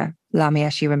brother Lama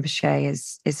Yeshe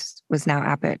Rinpoche was now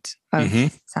abbot of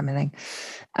Samye Ling,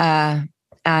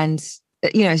 and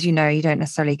as you know, you don't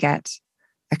necessarily get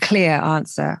a clear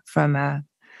answer from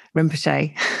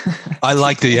Rinpoche. I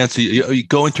like the answer. You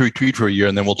go into retreat for a year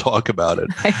and then we'll talk about it.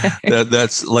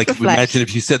 That's like, imagine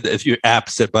if you said that, if your app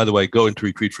said, by the way, go into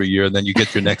retreat for a year and then you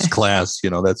get your next class,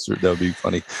 that would be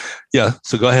funny. Yeah.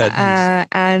 So go ahead.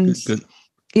 And,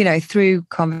 through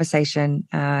conversation,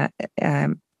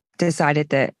 decided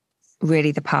that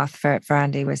really the path for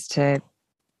Andy was to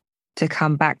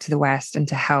come back to the West and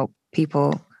to help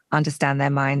people understand their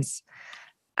minds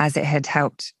as it had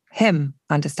helped him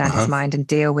understand his mind and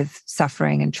deal with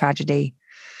suffering and tragedy.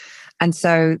 And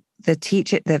so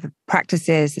the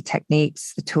practices, the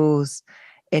techniques, the tools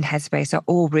in Headspace are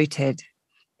all rooted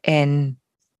in,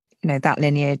 that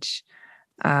lineage,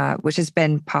 which has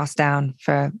been passed down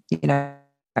for,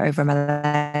 over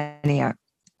millennia.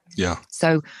 Yeah.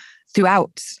 So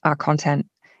throughout our content,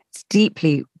 it's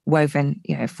deeply woven,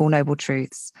 Four Noble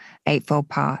Truths, Eightfold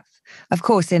Path, of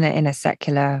course, in a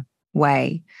secular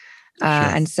way. Sure.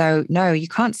 And so, no, you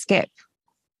can't skip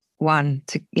one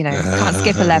can't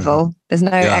skip a level. There's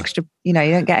no extra, you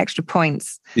don't get extra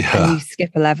points and you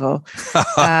skip a level.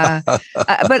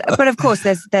 But of course,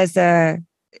 there's a,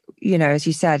 as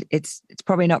you said, it's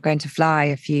probably not going to fly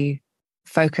if you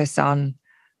focus on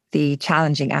the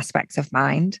challenging aspects of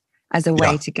mind as a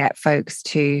way to get folks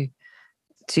to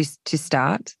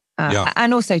start,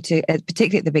 and also to,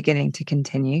 particularly at the beginning, to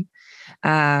continue.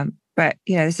 But,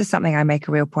 this is something I make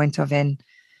a real point of in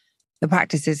the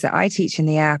practices that I teach in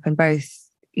the app, and both,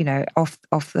 off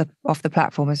the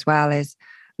platform as well, is,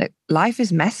 look, life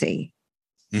is messy.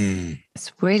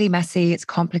 It's really messy. It's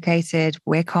complicated.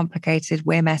 We're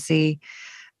messy.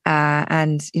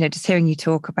 And, just hearing you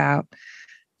talk about,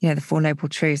 the Four Noble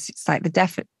Truths, it's like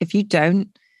if you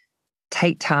don't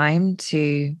take time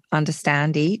to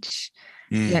understand each,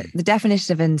 the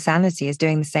definition of insanity is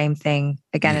doing the same thing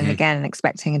again and again and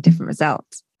expecting a different result.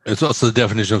 It's also the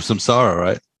definition of samsara,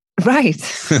 right? Right.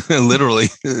 Literally,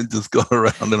 just go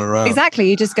around and around. Exactly.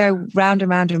 You just go round and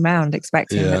round and round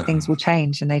expecting that things will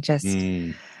change, and they just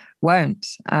won't.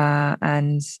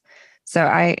 And so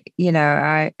I,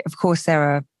 of course, there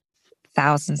are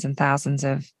thousands and thousands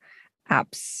of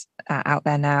apps out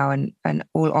there now, and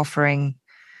all offering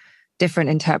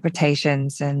different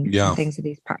interpretations and things of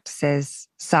these practices,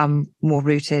 some more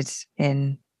rooted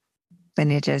in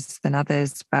lineages than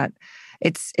others, but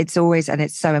it's always, and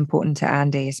it's so important to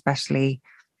Andy especially,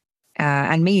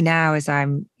 and me now, as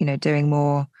I'm doing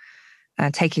more,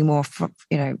 taking more from,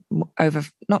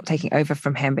 not taking over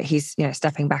from him, but he's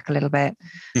stepping back a little bit,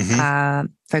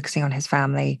 focusing on his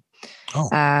family,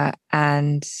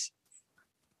 and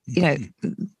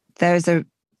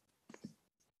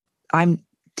I'm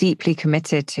deeply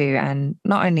committed to, and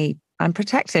not only I'm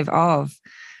protective of,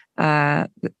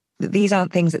 these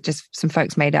aren't things that just some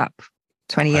folks made up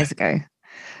 20 years ago.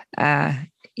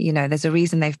 There's a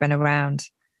reason they've been around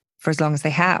for as long as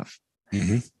they have,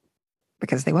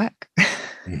 because they work.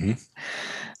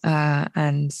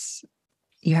 And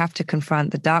you have to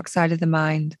confront the dark side of the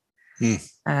mind,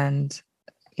 and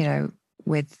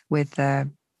with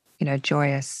the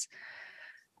joyous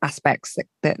aspects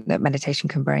that meditation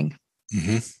can bring.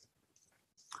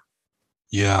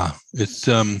 Yeah, it's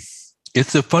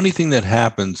a funny thing that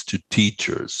happens to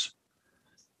teachers,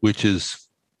 which is,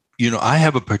 I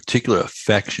have a particular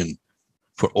affection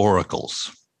for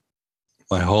oracles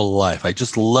my whole life. I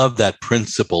just love that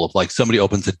principle of, like, somebody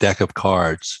opens a deck of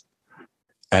cards,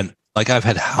 and like I've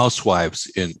had housewives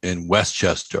in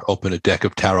Westchester open a deck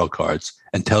of tarot cards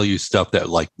and tell you stuff that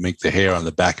like make the hair on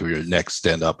the back of your neck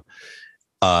stand up.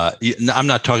 I'm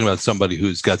not talking about somebody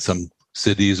who's got some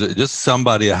cities, or just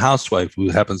somebody, a housewife who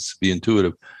happens to be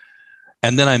intuitive.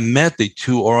 And then I met the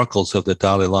two oracles of the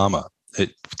Dalai Lama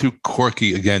through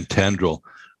Corky, again, Tendril,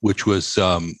 which was,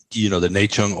 the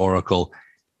Nechung oracle,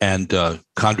 and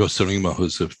Khandro Sarima,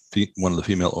 who's one of the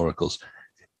female oracles.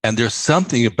 And there's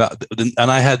something about, and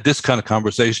I had this kind of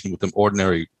conversation with them,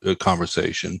 ordinary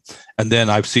conversation. And then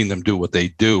I've seen them do what they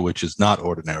do, which is not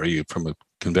ordinary from a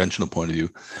conventional point of view,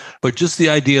 but just the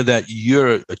idea that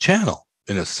you're a channel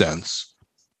in a sense.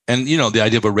 And, the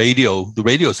idea of the radio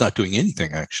is not doing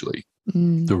anything, actually.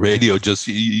 The radio just,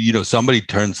 somebody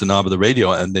turns the knob of the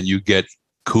radio and then you get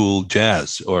cool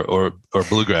jazz or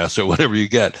bluegrass or whatever you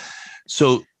get.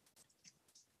 So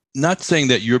not saying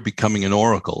that you're becoming an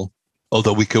oracle,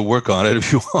 although we could work on it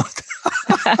if you want,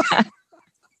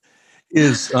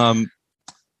 is,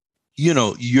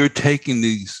 you're taking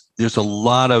these, there's a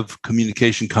lot of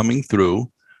communication coming through,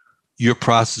 you're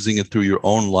processing it through your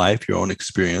own life, your own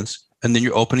experience, and then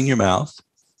you're opening your mouth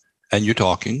and you're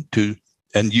talking to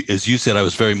and as you said, I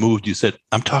was very moved. You said,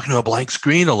 I'm talking to a blank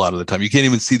screen a lot of the time. You can't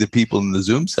even see the people in the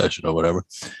Zoom session or whatever.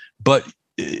 But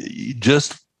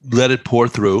just let it pour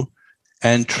through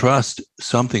and trust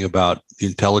something about the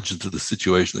intelligence of the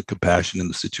situation, the compassion in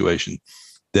the situation,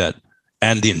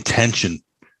 and the intention.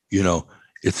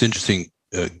 It's interesting.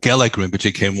 Gelek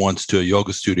Rinpoche came once to a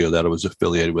yoga studio that I was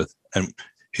affiliated with, and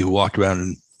he walked around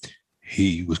and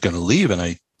he was going to leave. And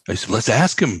I said, let's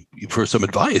ask him for some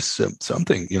advice,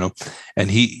 something,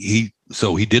 and he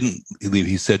didn't leave.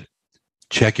 He said,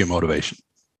 check your motivation.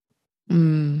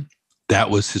 That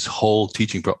was his whole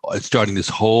teaching for starting this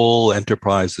whole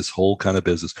enterprise, this whole kind of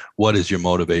business. What is your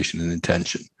motivation and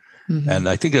intention? And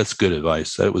I think that's good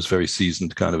advice. That was very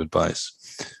seasoned kind of advice.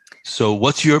 So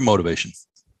what's your motivation?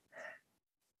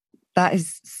 That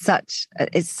is such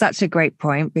a great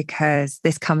point, because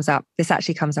this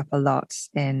actually comes up a lot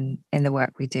in the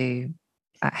work we do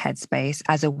at Headspace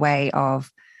as a way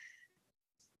of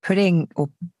putting or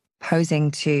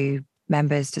posing to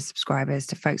members, to subscribers,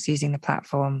 to folks using the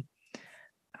platform.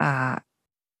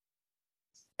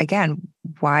 Again,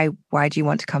 why do you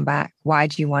want to come back? Why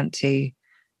do you want to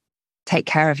take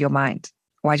care of your mind?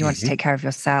 Why do you want to take care of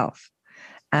yourself?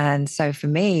 And so for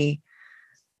me,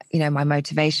 my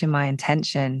motivation, my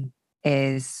intention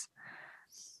is,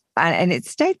 and it's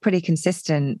stayed pretty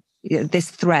consistent. This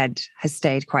thread has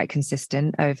stayed quite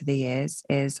consistent over the years,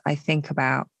 is I think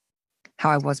about how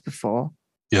I was before.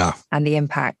 Yeah. And the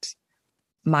impact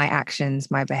my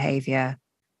actions, my behavior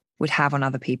would have on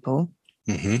other people.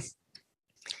 And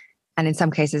in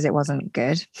some cases it wasn't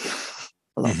good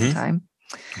a lot of the time.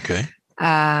 Okay.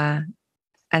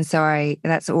 And so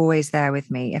that's always there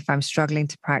with me. If I'm struggling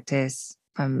to practice,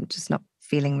 if I'm just not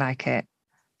feeling like it,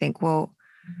 think, well,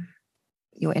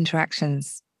 your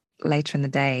interactions later in the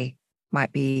day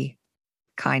might be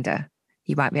kinder.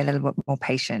 You might be a little bit more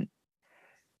patient.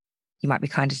 You might be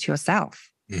kinder to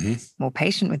yourself, more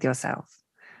patient with yourself,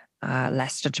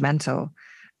 less judgmental.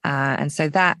 And so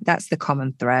that's the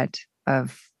common thread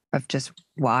of just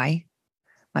why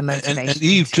my motivation. And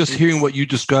Eve, just hearing what you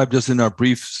described just in our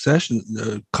brief session,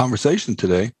 conversation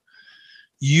today,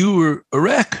 you were a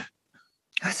wreck.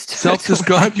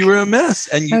 Self-described, you were a mess,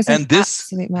 and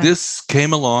this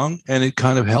came along and it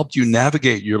kind of helped you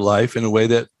navigate your life in a way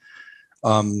that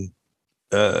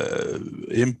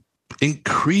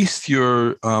increased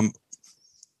your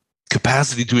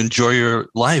capacity to enjoy your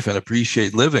life and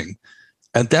appreciate living,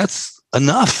 and that's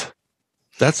enough.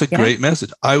 That's a great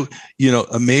message.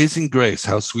 Amazing grace,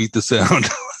 how sweet the sound.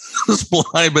 I was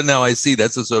blind, but now I see.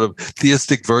 That's a sort of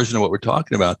theistic version of what we're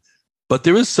talking about. But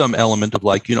there is some element of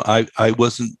I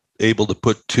wasn't able to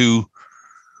put two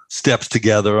steps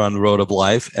together on the road of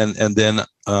life. And then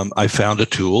I found a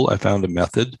tool, I found a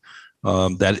method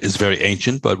that is very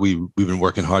ancient, but we've been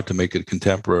working hard to make it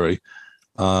contemporary.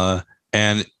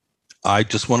 And I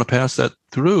just want to pass that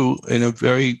through in a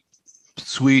very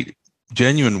sweet,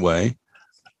 genuine way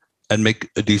and make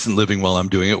a decent living while I'm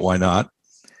doing it. Why not?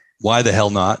 Why the hell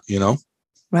not,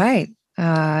 Right.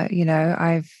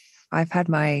 I've had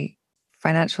my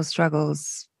financial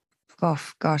struggles,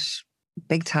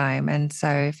 big time. And so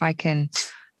if I can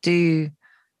do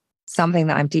something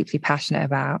that I'm deeply passionate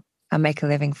about and make a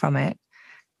living from it,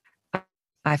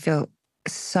 I feel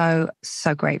so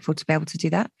grateful to be able to do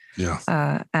that.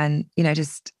 Yeah. And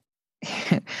just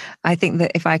I think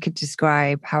that if I could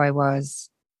describe how I was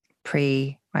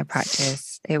pre my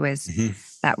practice, it was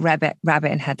that rabbit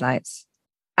in headlights,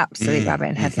 absolute rabbit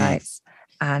in headlights.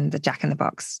 And the Jack in the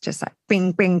Box, just like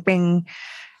bing, bing, bing.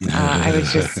 I would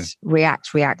just react,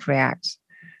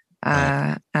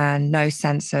 and no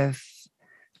sense of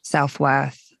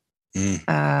self-worth.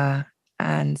 And,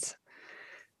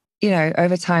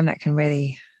 over time that can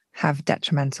really have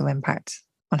detrimental impact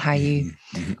on how you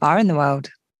are in the world.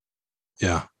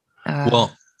 Yeah.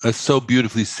 Well, that's so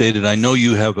beautifully stated. I know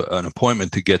you have an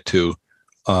appointment to get to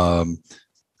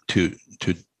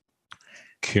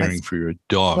caring for your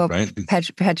dog, right?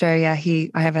 Pedro, yeah. I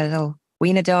have a little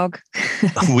wiener dog.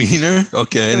 A wiener?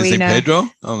 Okay. And his name Pedro?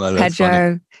 Oh, that's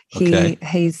Pedro, funny. Okay.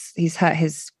 He's hurt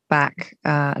his back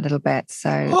a little bit. So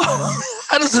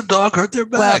how does a dog hurt their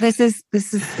back? Well, this is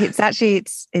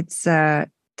it's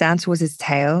down towards his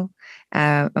tail.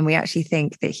 And we actually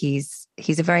think that he's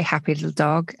a very happy little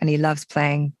dog and he loves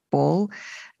playing ball.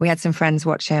 We had some friends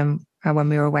watch him when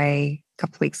we were away a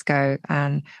couple of weeks ago,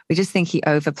 and we just think he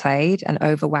overplayed and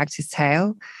overwagged his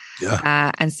tail.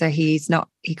 Yeah. And so he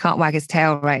can't wag his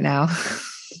tail right now.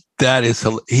 That is,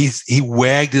 he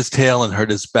wagged his tail and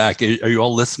hurt his back. Are you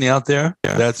all listening out there?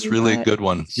 Yeah. That's really a good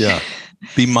one. Yeah.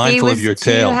 Be mindful of your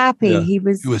tail. Happy. Yeah. He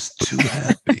was too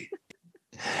happy.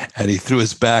 And he threw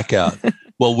his back out.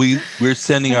 Well, we're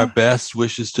sending our best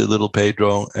wishes to little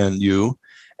Pedro and you.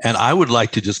 And I would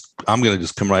like to I'm going to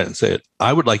just come right and say it.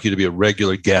 I would like you to be a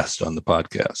regular guest on the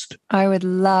podcast. I would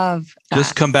love that.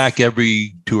 Just come back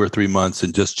every 2 or 3 months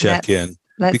and just check in.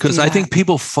 Because I think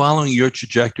people following your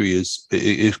trajectory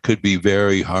it could be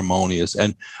very harmonious.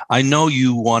 And I know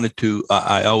you wanted to,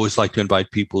 I always like to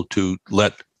invite people to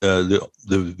let the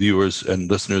viewers and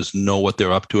listeners know what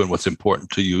they're up to and what's important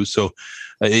to you. So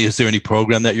is there any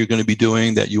program that you're going to be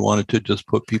doing that you wanted to just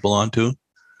put people onto?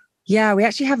 Yeah, we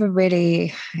actually have a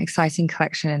really exciting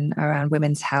collection around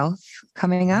women's health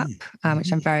coming up,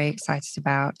 which I'm very excited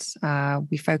about.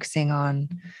 We're focusing on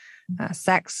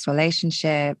sex,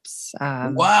 relationships,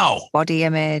 body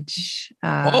image,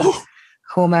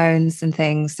 hormones and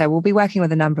things. So we'll be working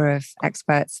with a number of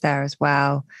experts there as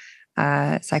well,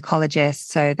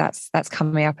 psychologists. So that's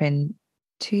coming up in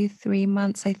 2-3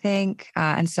 months, I think.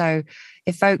 And so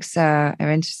if folks are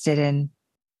interested in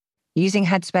using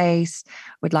Headspace,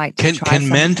 would like to try Can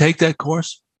men take that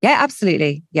course? Yeah,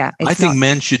 absolutely. Yeah. I think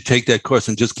men should take that course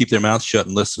and just keep their mouths shut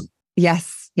and listen.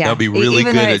 Yes. Yeah. That'll be really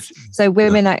good. So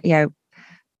women are,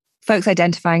 folks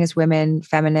identifying as women,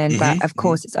 feminine, but of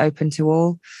course it's open to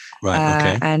all. Right.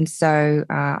 Okay. And so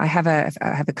I have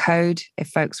a code if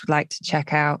folks would like to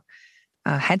check out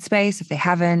Headspace. If they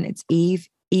haven't, it's Eve,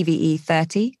 EVE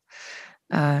 30.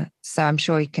 So I'm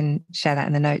sure you can share that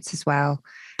in the notes as well.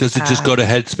 Does it just go to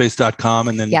headspace.com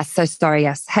and then? Yes. So sorry.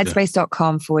 Yes.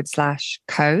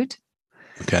 Headspace.com/code.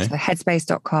 Okay. So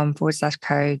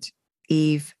headspace.com/code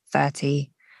Eve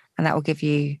 30. And that will give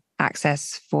you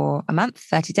access for a month,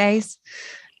 30 days.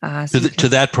 To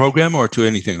that program or to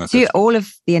anything like to all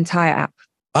of the entire app.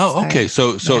 Oh, okay.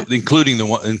 So including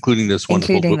this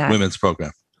wonderful women's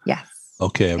program. Yes.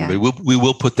 Okay, everybody. Yeah. We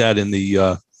will put that in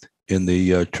the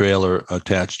trailer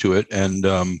attached to it. And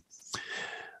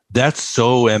that's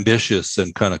so ambitious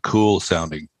and kind of cool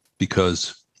sounding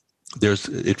because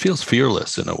it feels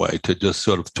fearless in a way to just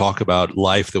sort of talk about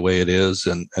life the way it is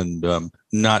and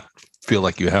not feel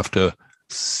like you have to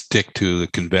stick to the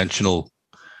conventional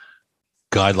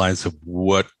guidelines of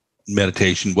what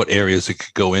meditation, what areas it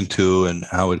could go into and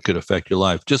how it could affect your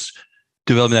life. Just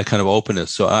developing that kind of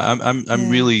openness. So I'm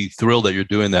really thrilled that you're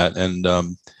doing that. And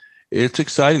it's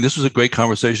exciting. This was a great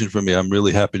conversation for me. I'm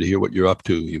really happy to hear what you're up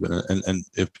to even. And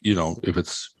if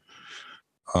it's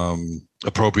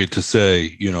appropriate to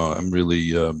say, I'm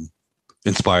really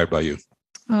inspired by you.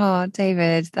 Oh,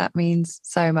 David, that means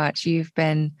so much.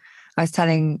 I was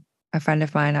telling a friend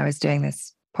of mine, I was doing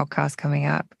this podcast coming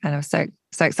up and I was so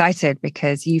excited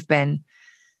because you've been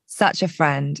such a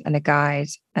friend and a guide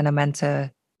and a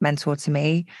mentor to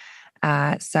me.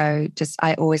 So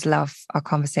I always love our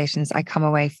conversations. I come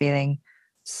away feeling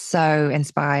so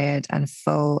inspired and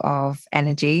full of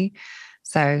energy.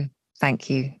 So thank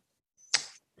you.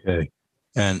 Okay.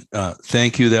 And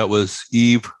thank you. That was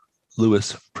Eve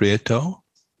Lewis Prieto.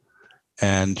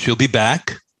 And she'll be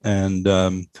back. And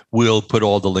we'll put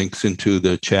all the links into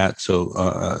the chat. So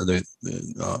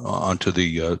onto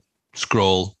the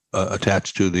scroll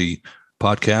attached to the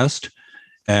podcast.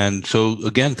 And so,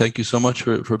 again, thank you so much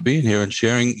for being here and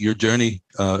sharing your journey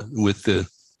with the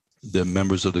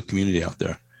members of the community out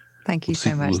there. Thank you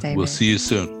so much, David. We'll see you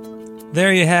soon.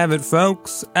 There you have it,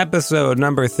 folks. Episode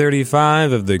number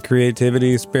 35 of the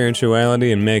Creativity,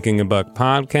 Spirituality, and Making a Buck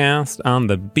podcast on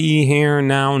the Be Here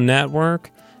Now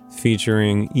Network,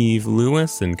 featuring Eve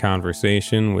Lewis in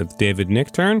conversation with David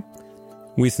Nichtern.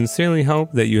 We sincerely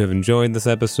hope that you have enjoyed this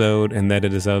episode and that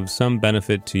it is of some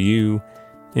benefit to you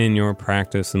in your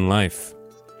practice in life.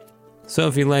 So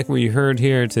if you like what you heard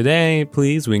here today,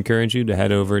 please, we encourage you to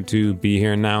head over to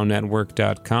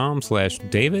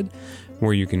BeHereNowNetwork.com/David,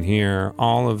 where you can hear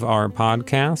all of our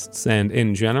podcasts. And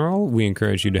in general, we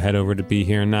encourage you to head over to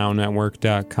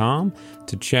BeHereNowNetwork.com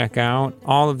to check out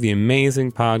all of the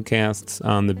amazing podcasts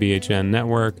on the BHN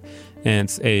network. And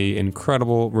it's an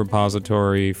incredible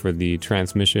repository for the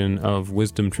transmission of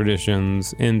wisdom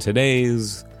traditions in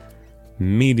today's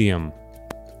medium,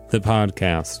 the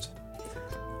podcast.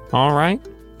 All right.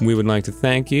 We would like to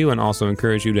thank you and also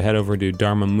encourage you to head over to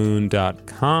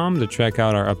dharmamoon.com to check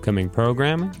out our upcoming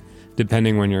programming.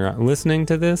 Depending when you're listening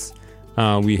to this,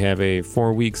 we have a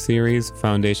 4-week series,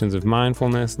 Foundations of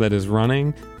Mindfulness, that is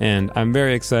running. And I'm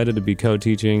very excited to be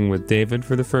co-teaching with David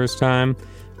for the first time.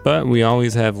 But we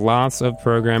always have lots of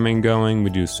programming going.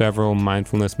 We do several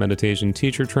mindfulness meditation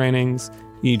teacher trainings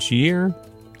each year,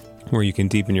 where you can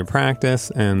deepen your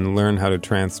practice and learn how to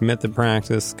transmit the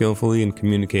practice skillfully and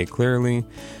communicate clearly.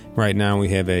 Right now we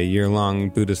have a year-long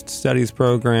Buddhist studies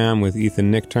program with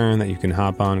Ethan Nichtern that you can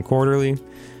hop on quarterly.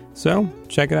 So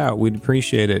check it out. We'd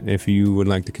appreciate it if you would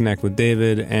like to connect with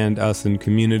David and us in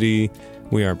community.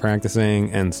 We are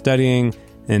practicing and studying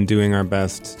and doing our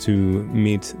best to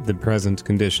meet the present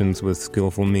conditions with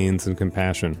skillful means and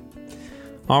compassion.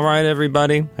 All right,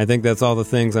 everybody. I think that's all the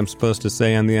things I'm supposed to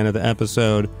say on the end of the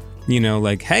episode.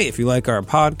 Like, hey, if you like our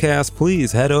podcast,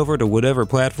 please head over to whatever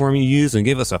platform you use and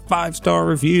give us a 5-star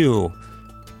review.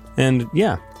 And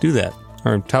yeah, do that.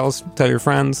 Or tell your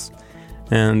friends.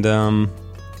 And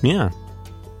yeah.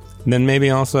 Then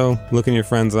maybe also look in your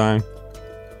friend's eye.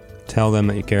 Tell them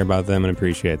that you care about them and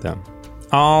appreciate them.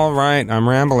 All right, I'm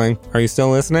rambling. Are you still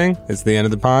listening? It's the end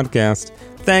of the podcast.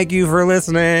 Thank you for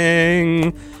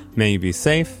listening. May you be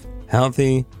safe,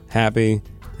 healthy, happy,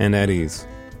 and at ease.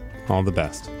 All the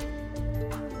best.